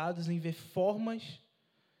especializados em ver formas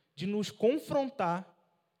de nos confrontar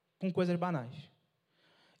com coisas banais.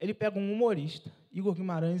 Ele pega um humorista, Igor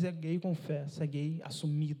Guimarães é gay, confessa, é gay,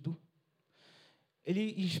 assumido.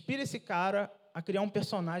 Ele inspira esse cara a criar um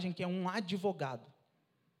personagem que é um advogado.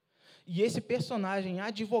 E esse personagem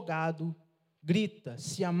advogado grita,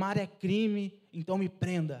 se amar é crime, então me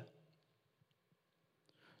prenda.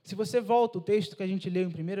 Se você volta o texto que a gente leu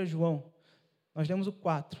em 1 João, nós lemos o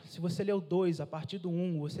 4. Se você ler o 2, a partir do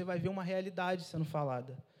 1, você vai ver uma realidade sendo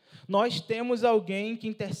falada. Nós temos alguém que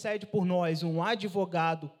intercede por nós, um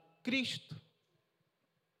advogado, Cristo.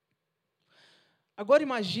 Agora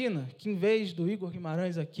imagina que em vez do Igor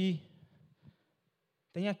Guimarães aqui,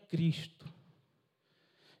 tenha Cristo,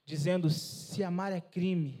 dizendo, se amar é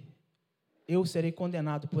crime, eu serei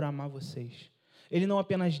condenado por amar vocês. Ele não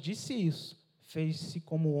apenas disse isso, fez-se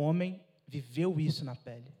como homem, viveu isso na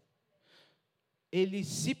pele. Ele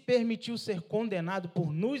se permitiu ser condenado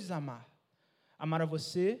por nos amar. Amar a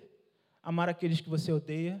você, amar aqueles que você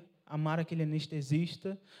odeia, amar aquele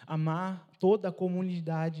anestesista, amar toda a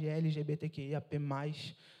comunidade LGBTQIAP+.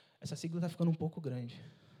 Essa sigla está ficando um pouco grande.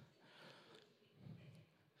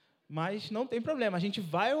 Mas não tem problema, a gente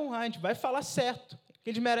vai honrar, a gente vai falar certo, que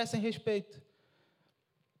eles merecem respeito.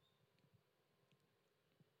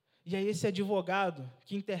 E aí esse advogado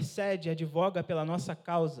que intercede, advoga pela nossa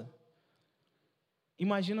causa,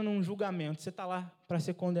 imagina num julgamento, você está lá para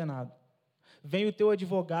ser condenado. Vem o teu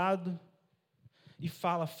advogado e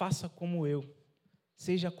fala, faça como eu,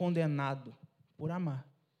 seja condenado por amar.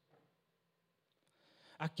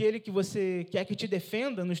 Aquele que você quer que te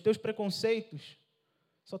defenda nos teus preconceitos,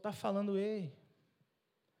 só está falando, ei,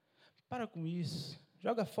 para com isso,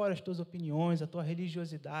 joga fora as tuas opiniões, a tua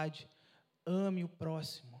religiosidade, ame o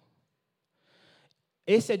próximo.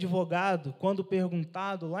 Esse advogado, quando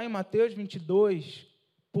perguntado, lá em Mateus 22,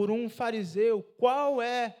 por um fariseu, qual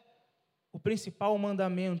é o principal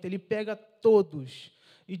mandamento? Ele pega todos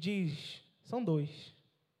e diz, são 2.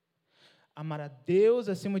 Amar a Deus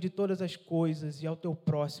acima de todas as coisas e ao teu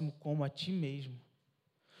próximo como a ti mesmo.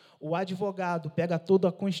 O advogado pega toda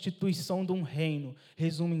a constituição de um reino,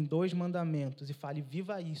 resume em 2 mandamentos e fala,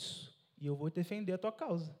 viva isso, e eu vou defender a tua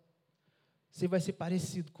causa. Você vai ser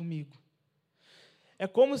parecido comigo. É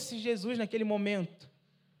como se Jesus, naquele momento,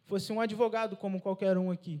 fosse um advogado como qualquer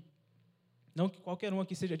um aqui. Não que qualquer um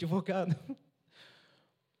aqui seja advogado,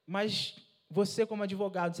 mas você, como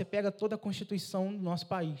advogado, você pega toda a Constituição do nosso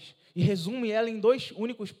país e resume ela em 2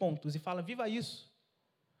 únicos pontos e fala, viva isso.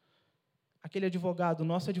 Aquele advogado, o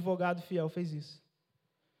nosso advogado fiel, fez isso.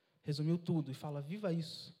 Resumiu tudo e fala, viva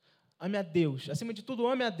isso. Ame a Deus. Acima de tudo,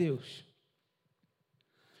 ame a Deus.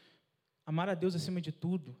 Amar a Deus acima de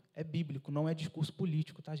tudo é bíblico, não é discurso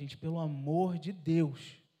político, tá, gente? Pelo amor de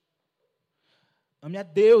Deus. Ame a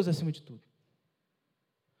Deus acima de tudo.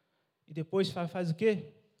 E depois faz o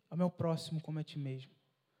quê? Ame ao próximo como a ti mesmo.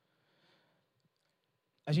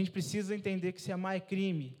 A gente precisa entender que se amar é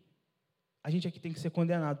crime, a gente aqui tem que ser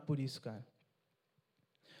condenado por isso, cara.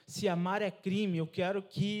 Se amar é crime, eu quero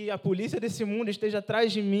que a polícia desse mundo esteja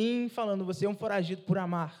atrás de mim falando, você é um foragido por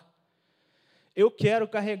amar. Eu quero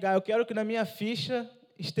carregar, eu quero que na minha ficha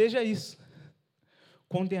esteja isso,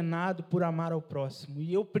 condenado por amar ao próximo.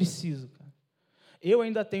 E eu preciso, cara. Eu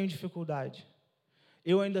ainda tenho dificuldade.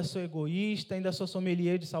 Eu ainda sou egoísta, ainda sou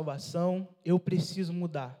sommelier de salvação. Eu preciso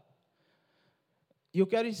mudar. E eu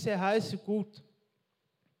quero encerrar esse culto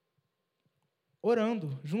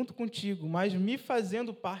orando junto contigo, mas me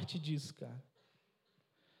fazendo parte disso, cara.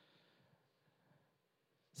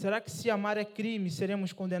 Será que se amar é crime,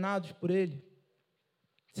 seremos condenados por ele?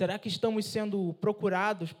 Será que estamos sendo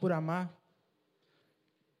procurados por amar?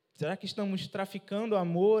 Será que estamos traficando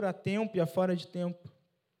amor a tempo e a fora de tempo?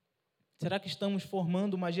 Será que estamos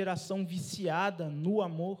formando uma geração viciada no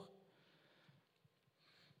amor?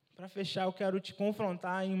 Para fechar, eu quero te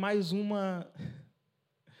confrontar em mais uma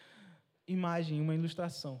imagem, uma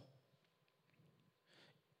ilustração.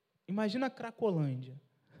 Imagina a Cracolândia.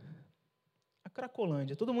 A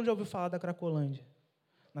Cracolândia, todo mundo já ouviu falar da Cracolândia?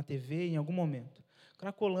 Na TV, em algum momento.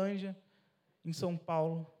 Cracolândia, em São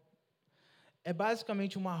Paulo, é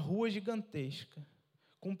basicamente uma rua gigantesca,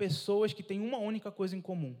 com pessoas que têm uma única coisa em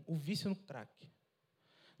comum, o vício no crack.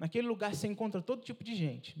 Naquele lugar você encontra todo tipo de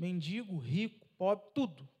gente, mendigo, rico, pobre,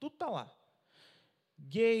 tudo está lá.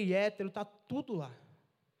 Gay, hétero, está tudo lá.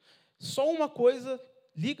 Só uma coisa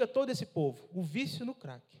liga todo esse povo, o vício no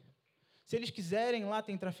crack. Se eles quiserem, lá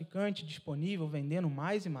tem traficante disponível, vendendo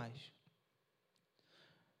mais e mais.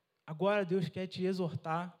 Agora Deus quer te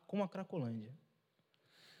exortar com a Cracolândia.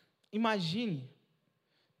 Imagine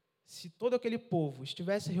se todo aquele povo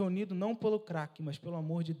estivesse reunido não pelo crack, mas pelo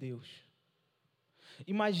amor de Deus.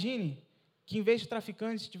 Imagine que, em vez de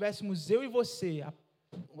traficantes, estivéssemos eu e você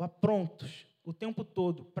prontos o tempo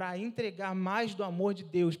todo para entregar mais do amor de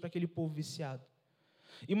Deus para aquele povo viciado.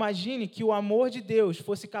 Imagine que o amor de Deus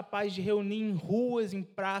fosse capaz de reunir em ruas, em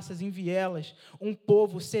praças, em vielas, um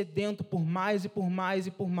povo sedento por mais e por mais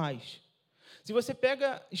e por mais. Se você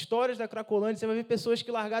pega histórias da Cracolândia, você vai ver pessoas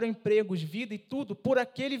que largaram empregos, vida e tudo por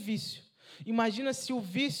aquele vício. Imagina se o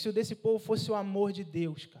vício desse povo fosse o amor de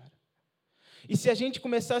Deus, cara. E se a gente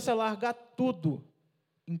começasse a largar tudo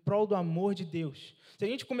em prol do amor de Deus, se a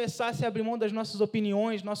gente começasse a abrir mão das nossas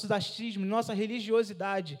opiniões, nossos achismos, nossa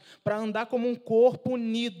religiosidade, para andar como um corpo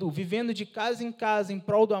unido, vivendo de casa em casa em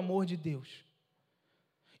prol do amor de Deus.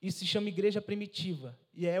 Isso se chama igreja primitiva,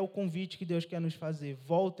 e é o convite que Deus quer nos fazer.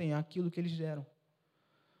 Voltem àquilo que eles deram.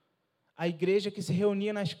 A igreja que se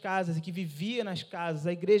reunia nas casas e que vivia nas casas,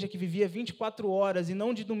 a igreja que vivia 24 horas e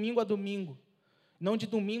não de domingo a domingo, não de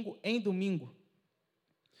domingo em domingo.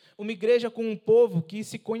 Uma igreja com um povo que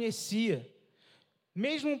se conhecia,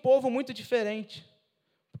 mesmo um povo muito diferente,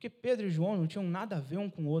 porque Pedro e João não tinham nada a ver um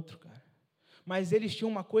com o outro, cara. Mas eles tinham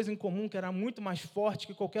uma coisa em comum que era muito mais forte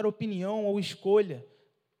que qualquer opinião ou escolha: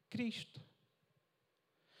 Cristo.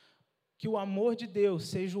 Que o amor de Deus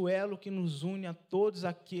seja o elo que nos une a todos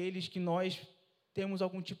aqueles que nós temos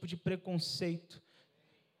algum tipo de preconceito,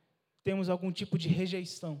 temos algum tipo de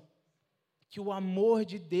rejeição. Que o amor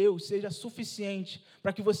de Deus seja suficiente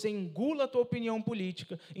para que você engula a tua opinião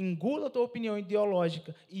política, engula a tua opinião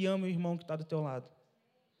ideológica e ame o irmão que está do teu lado.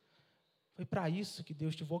 Foi para isso que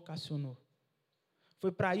Deus te vocacionou.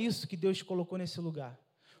 Foi para isso que Deus te colocou nesse lugar.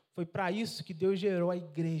 Foi para isso que Deus gerou a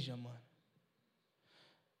igreja, mano.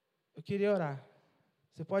 Eu queria orar.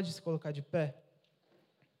 Você pode se colocar de pé?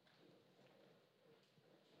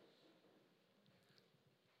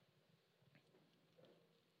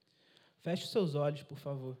 Feche os seus olhos, por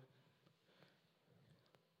favor.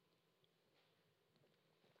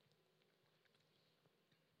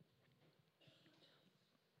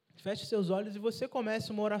 Feche os seus olhos e você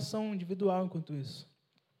comece uma oração individual enquanto isso.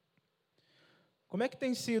 Como é que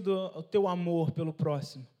tem sido o teu amor pelo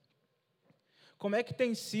próximo? Como é que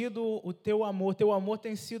tem sido o teu amor? Teu amor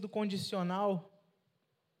tem sido condicional?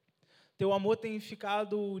 Teu amor tem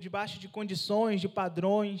ficado debaixo de condições, de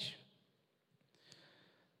padrões?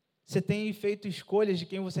 Você tem feito escolhas de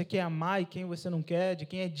quem você quer amar e quem você não quer, de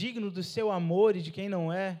quem é digno do seu amor e de quem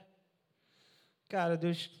não é? Cara,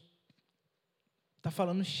 Deus está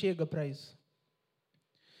falando chega para isso.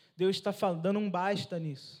 Deus está dando um basta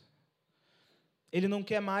nisso. Ele não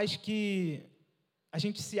quer mais que a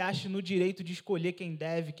gente se ache no direito de escolher quem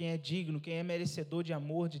deve, quem é digno, quem é merecedor de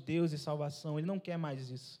amor de Deus e salvação. Ele não quer mais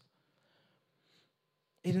isso.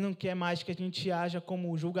 Ele não quer mais que a gente haja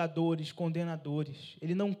como julgadores, condenadores.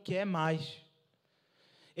 Ele não quer mais.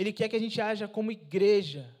 Ele quer que a gente haja como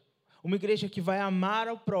igreja. Uma igreja que vai amar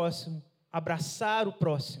ao próximo, abraçar o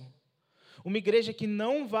próximo. Uma igreja que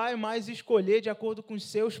não vai mais escolher de acordo com os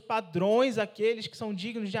seus padrões aqueles que são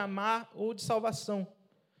dignos de amar ou de salvação.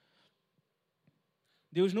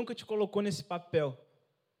 Deus nunca te colocou nesse papel.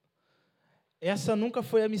 Essa nunca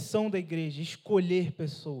foi a missão da igreja, escolher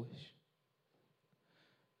pessoas.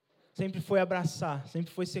 sempre foi abraçar,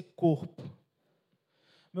 sempre foi ser corpo.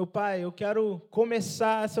 Meu Pai, eu quero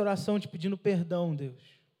começar essa oração te pedindo perdão, Deus.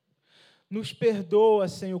 Nos perdoa,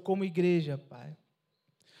 Senhor, como igreja, Pai.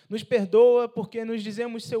 Nos perdoa porque nos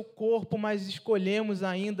dizemos seu corpo, mas escolhemos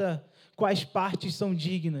ainda quais partes são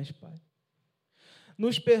dignas, Pai.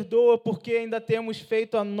 Nos perdoa porque ainda temos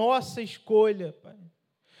feito a nossa escolha, Pai.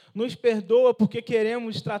 Nos perdoa porque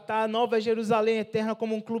queremos tratar a Nova Jerusalém Eterna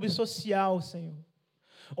como um clube social, Senhor,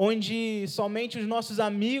 onde somente os nossos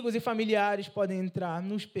amigos e familiares podem entrar.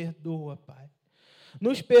 Nos perdoa, Pai.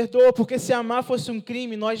 Nos perdoa porque se amar fosse um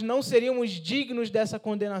crime, nós não seríamos dignos dessa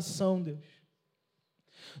condenação, Deus.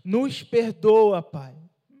 Nos perdoa, Pai.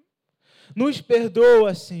 Nos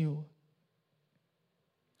perdoa, Senhor.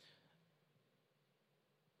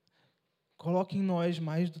 Coloque em nós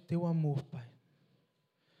mais do teu amor, Pai.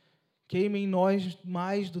 Queima em nós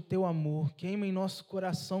mais do teu amor. Queima em nosso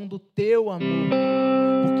coração do teu amor.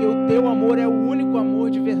 Porque o teu amor é o único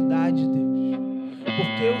amor de verdade, Deus.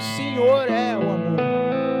 Porque o Senhor é o amor.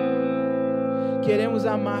 Queremos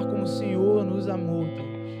amar como o Senhor nos amou,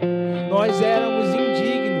 Deus. Nós éramos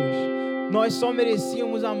indignos. Nós só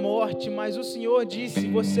merecíamos a morte, mas o Senhor disse,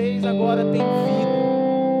 vocês agora têm vida.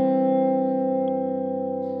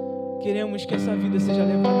 Queremos que essa vida seja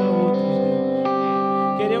levada a outros, Deus.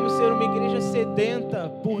 Queremos ser uma igreja sedenta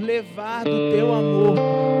por levar do teu amor,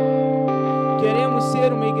 Pai. Queremos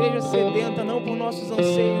ser uma igreja sedenta não por nossos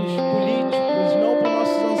anseios políticos, não por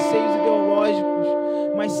nossos anseios ideológicos,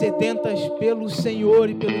 mas sedentas pelo Senhor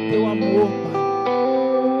e pelo teu amor, Pai.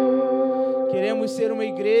 Queremos ser uma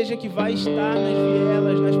igreja que vai estar nas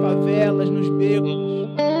vielas, nas favelas, nos becos.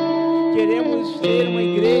 Queremos ser uma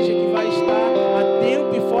igreja que vai estar a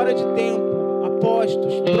tempo e fora de tempo,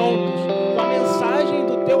 apostos, prontos, com a mensagem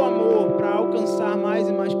do teu amor para alcançar mais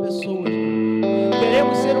e mais pessoas.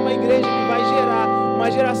 Queremos ser uma igreja que vai gerar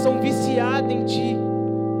uma geração viciada em Ti.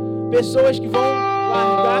 Pessoas que vão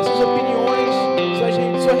largar suas opiniões,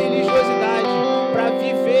 sua religiosidade, para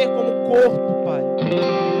viver como corpo, Pai.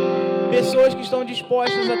 Pessoas que estão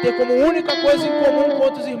dispostas a ter como única coisa em comum com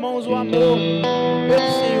outros irmãos o amor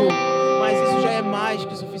pelo Senhor. Mas isso já é mais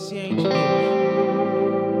que suficiente, Deus.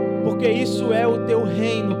 Porque isso é o teu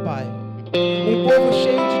reino, Pai. Um povo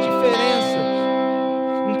cheio de diferenças,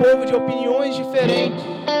 um povo de opiniões diferentes,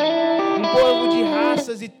 um povo de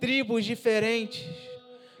raças e tribos diferentes,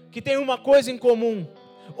 que tem uma coisa em comum,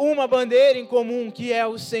 uma bandeira em comum, que é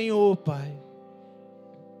o Senhor, Pai.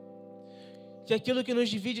 Que aquilo que nos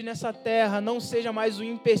divide nessa terra não seja mais um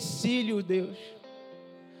empecilho, Deus.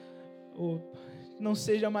 Não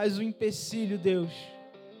seja mais um empecilho, Deus,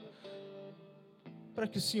 para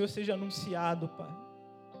que o Senhor seja anunciado, Pai.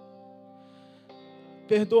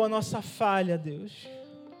 Perdoa a nossa falha, Deus.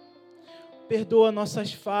 Perdoa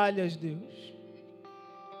nossas falhas, Deus.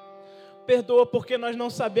 Perdoa porque nós não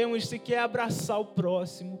sabemos sequer abraçar o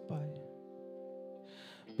próximo, Pai.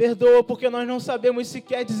 Perdoa porque nós não sabemos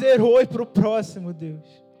sequer dizer oi para o próximo, Deus.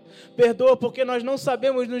 Perdoa porque nós não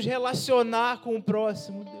sabemos nos relacionar com o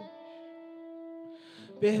próximo, Deus.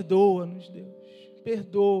 Perdoa-nos, Deus.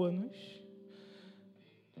 Perdoa-nos.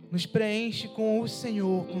 Nos preenche com o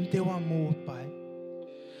Senhor, com teu amor, Pai.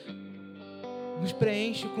 Nos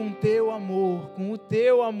preenche com teu amor, com o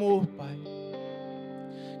teu amor, Pai.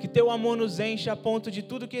 Que teu amor nos enche a ponto de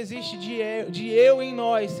tudo que existe de eu em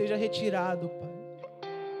nós seja retirado, Pai.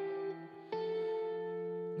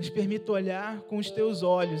 Nos permita olhar com os teus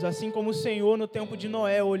olhos, assim como o Senhor no tempo de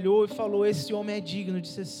Noé olhou e falou, esse homem é digno de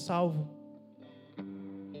ser salvo.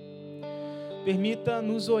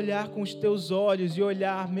 Permita-nos olhar com os teus olhos e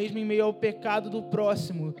olhar, mesmo em meio ao pecado do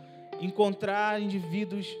próximo, encontrar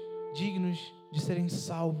indivíduos dignos de serem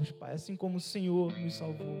salvos, Pai, assim como o Senhor nos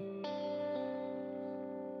salvou.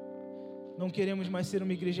 Não queremos mais ser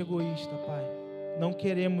uma igreja egoísta, Pai. Não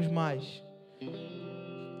queremos mais.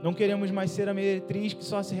 Não queremos mais ser a meretriz que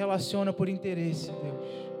só se relaciona por interesse,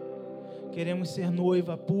 Deus. Queremos ser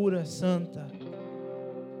noiva pura, santa.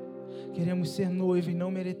 Queremos ser noiva e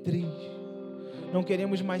não meretriz. Não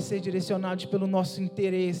queremos mais ser direcionados pelo nosso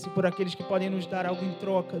interesse, por aqueles que podem nos dar algo em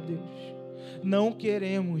troca, Deus. Não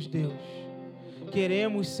queremos, Deus.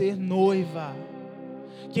 Queremos ser noiva,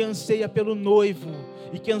 que anseia pelo noivo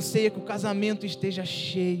e que anseia que o casamento esteja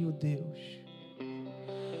cheio, Deus.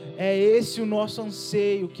 É esse o nosso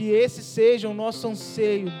anseio, que esse seja o nosso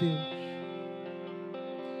anseio, Deus.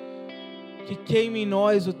 Que queime em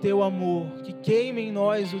nós o teu amor, que queime em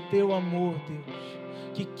nós o teu amor, Deus.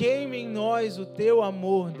 Que queime em nós o teu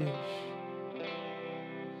amor, Deus.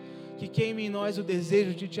 Que queime em nós o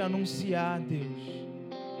desejo de te anunciar, Deus.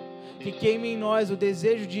 Que queime em nós o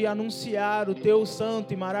desejo de anunciar o teu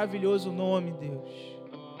santo e maravilhoso nome, Deus.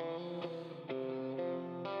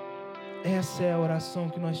 Essa é a oração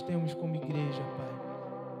que nós temos como igreja, Pai.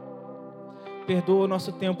 Perdoa o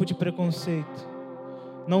nosso tempo de preconceito.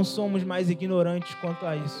 Não somos mais ignorantes quanto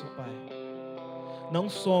a isso, Pai. Não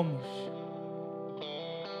somos.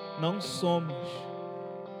 Não somos.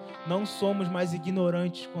 Não somos mais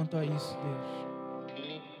ignorantes quanto a isso, Deus.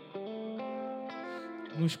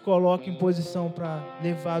 Nos coloca em posição para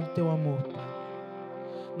levar do Teu amor, Pai.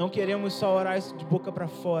 Não queremos só orar isso de boca para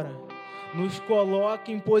fora. Nos coloca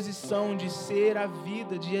em posição de ser a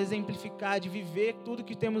vida, de exemplificar, de viver tudo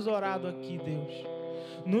que temos orado aqui, Deus.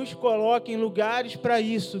 Nos coloca em lugares para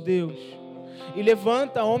isso, Deus. E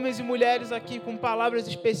levanta homens e mulheres aqui com palavras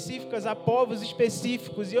específicas a povos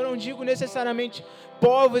específicos. E eu não digo necessariamente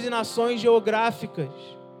povos e nações geográficas.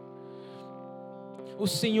 O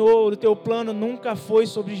Senhor, o Teu plano nunca foi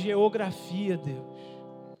sobre geografia, Deus.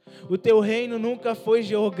 O Teu reino nunca foi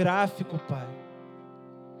geográfico, Pai.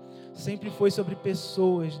 Sempre foi sobre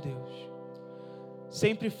pessoas, Deus.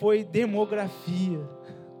 Sempre foi demografia.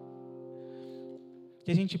 Que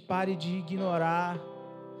a gente pare de ignorar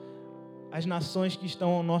as nações que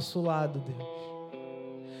estão ao nosso lado, Deus.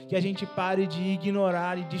 Que a gente pare de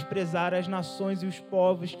ignorar e desprezar as nações e os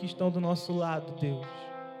povos que estão do nosso lado, Deus.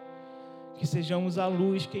 Que sejamos a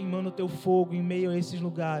luz queimando o Teu fogo em meio a esses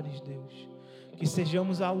lugares, Deus. Que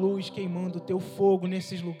sejamos a luz queimando o Teu fogo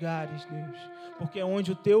nesses lugares, Deus. Porque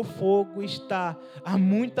onde o Teu fogo está, há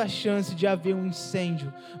muita chance de haver um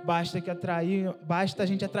incêndio. Basta a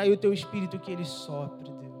gente atrair o Teu Espírito que Ele sopre,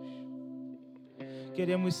 Deus.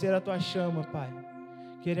 Queremos ser a Tua chama, Pai.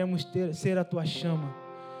 Queremos ser a Tua chama.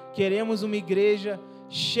 Queremos uma igreja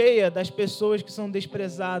cheia das pessoas que são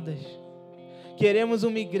desprezadas. Queremos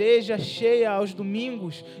uma igreja cheia aos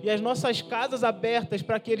domingos e as nossas casas abertas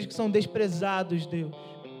para aqueles que são desprezados, Deus.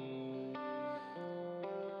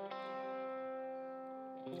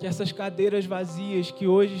 Que essas cadeiras vazias que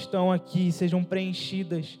hoje estão aqui sejam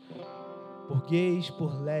preenchidas por gays,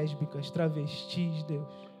 por lésbicas, travestis, Deus.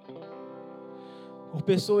 Por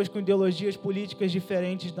pessoas com ideologias políticas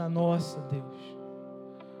diferentes da nossa, Deus.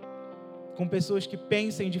 Com pessoas que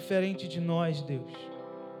pensem diferente de nós, Deus.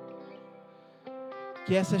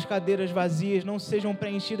 Que essas cadeiras vazias não sejam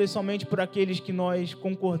preenchidas somente por aqueles que nós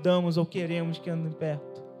concordamos ou queremos que andem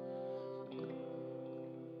perto.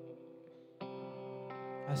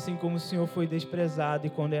 Assim como o Senhor foi desprezado e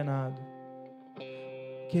condenado,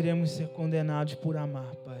 queremos ser condenados por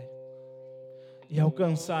amar, Pai. E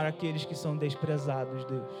alcançar aqueles que são desprezados,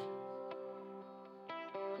 Deus.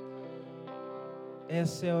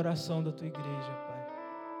 Essa é a oração da Tua igreja, Pai.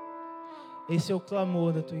 Esse é o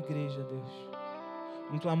clamor da Tua igreja, Deus.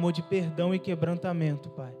 Um clamor de perdão e quebrantamento,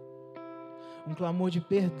 Pai. Um clamor de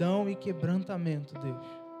perdão e quebrantamento,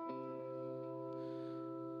 Deus.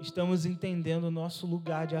 Estamos entendendo o nosso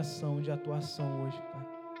lugar de ação, de atuação hoje, Pai.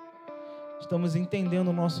 Estamos entendendo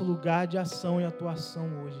o nosso lugar de ação e atuação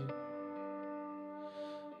hoje.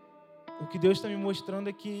 O que Deus está me mostrando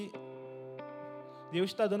é que Deus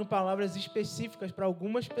está dando palavras específicas para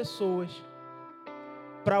algumas pessoas,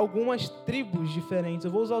 para algumas tribos diferentes.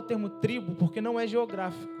 Eu vou usar o termo tribo porque não é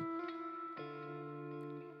geográfico.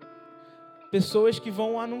 Pessoas que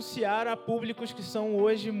vão anunciar a públicos que são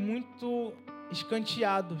hoje muito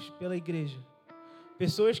escanteados pela igreja.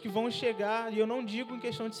 Pessoas que vão chegar, e eu não digo em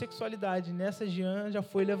questão de sexualidade, nessa Jean já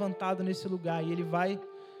foi levantado nesse lugar e ele vai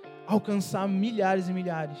alcançar milhares e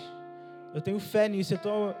milhares. Eu tenho fé nisso, eu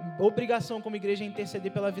tenho obrigação como igreja a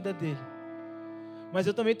interceder pela vida dele. Mas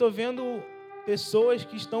eu também estou vendo pessoas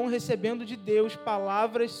que estão recebendo de Deus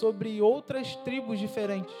palavras sobre outras tribos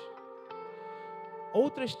diferentes.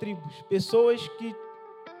 Outras tribos, pessoas que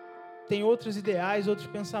têm outros ideais, outros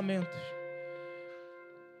pensamentos.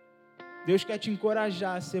 Deus quer te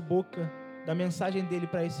encorajar a ser boca da mensagem dele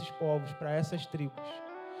para esses povos, para essas tribos.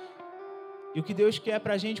 E o que Deus quer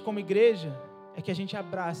para a gente como igreja é que a gente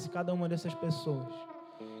abrace cada uma dessas pessoas.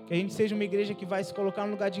 Que a gente seja uma igreja que vai se colocar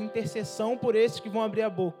no lugar de intercessão por esses que vão abrir a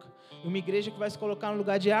boca. E uma igreja que vai se colocar no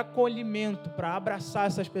lugar de acolhimento para abraçar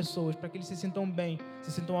essas pessoas, para que eles se sintam bem,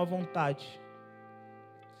 se sintam à vontade.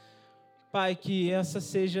 Pai, que esse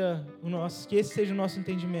seja o nosso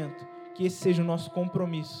entendimento, que esse seja o nosso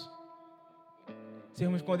compromisso.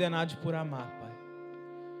 Sermos condenados por amar, Pai.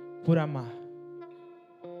 Por amar.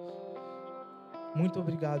 Muito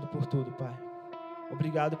obrigado por tudo, Pai.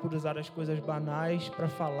 Obrigado por usar as coisas banais para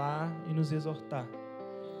falar e nos exortar.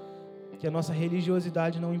 Que a nossa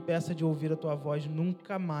religiosidade não impeça de ouvir a Tua voz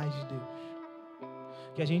nunca mais, Deus.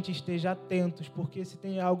 Que a gente esteja atentos, porque se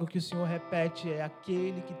tem algo que o Senhor repete, é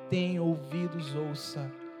aquele que tem ouvidos, ouça.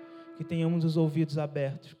 Que tenhamos os ouvidos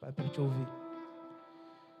abertos, Pai, para Te ouvir.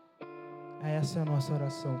 Essa é a nossa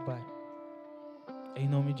oração, Pai. Em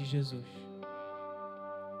nome de Jesus.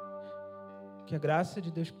 Que a graça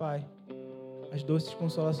de Deus Pai, as doces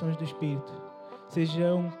consolações do Espírito,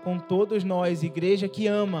 sejam com todos nós, igreja que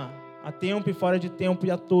ama, a tempo e fora de tempo,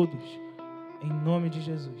 e a todos. Em nome de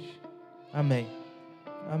Jesus. Amém.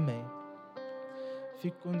 Amém.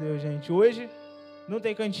 Fique com Deus, gente. Hoje não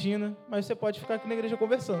tem cantina, mas você pode ficar aqui na igreja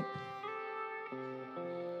conversando.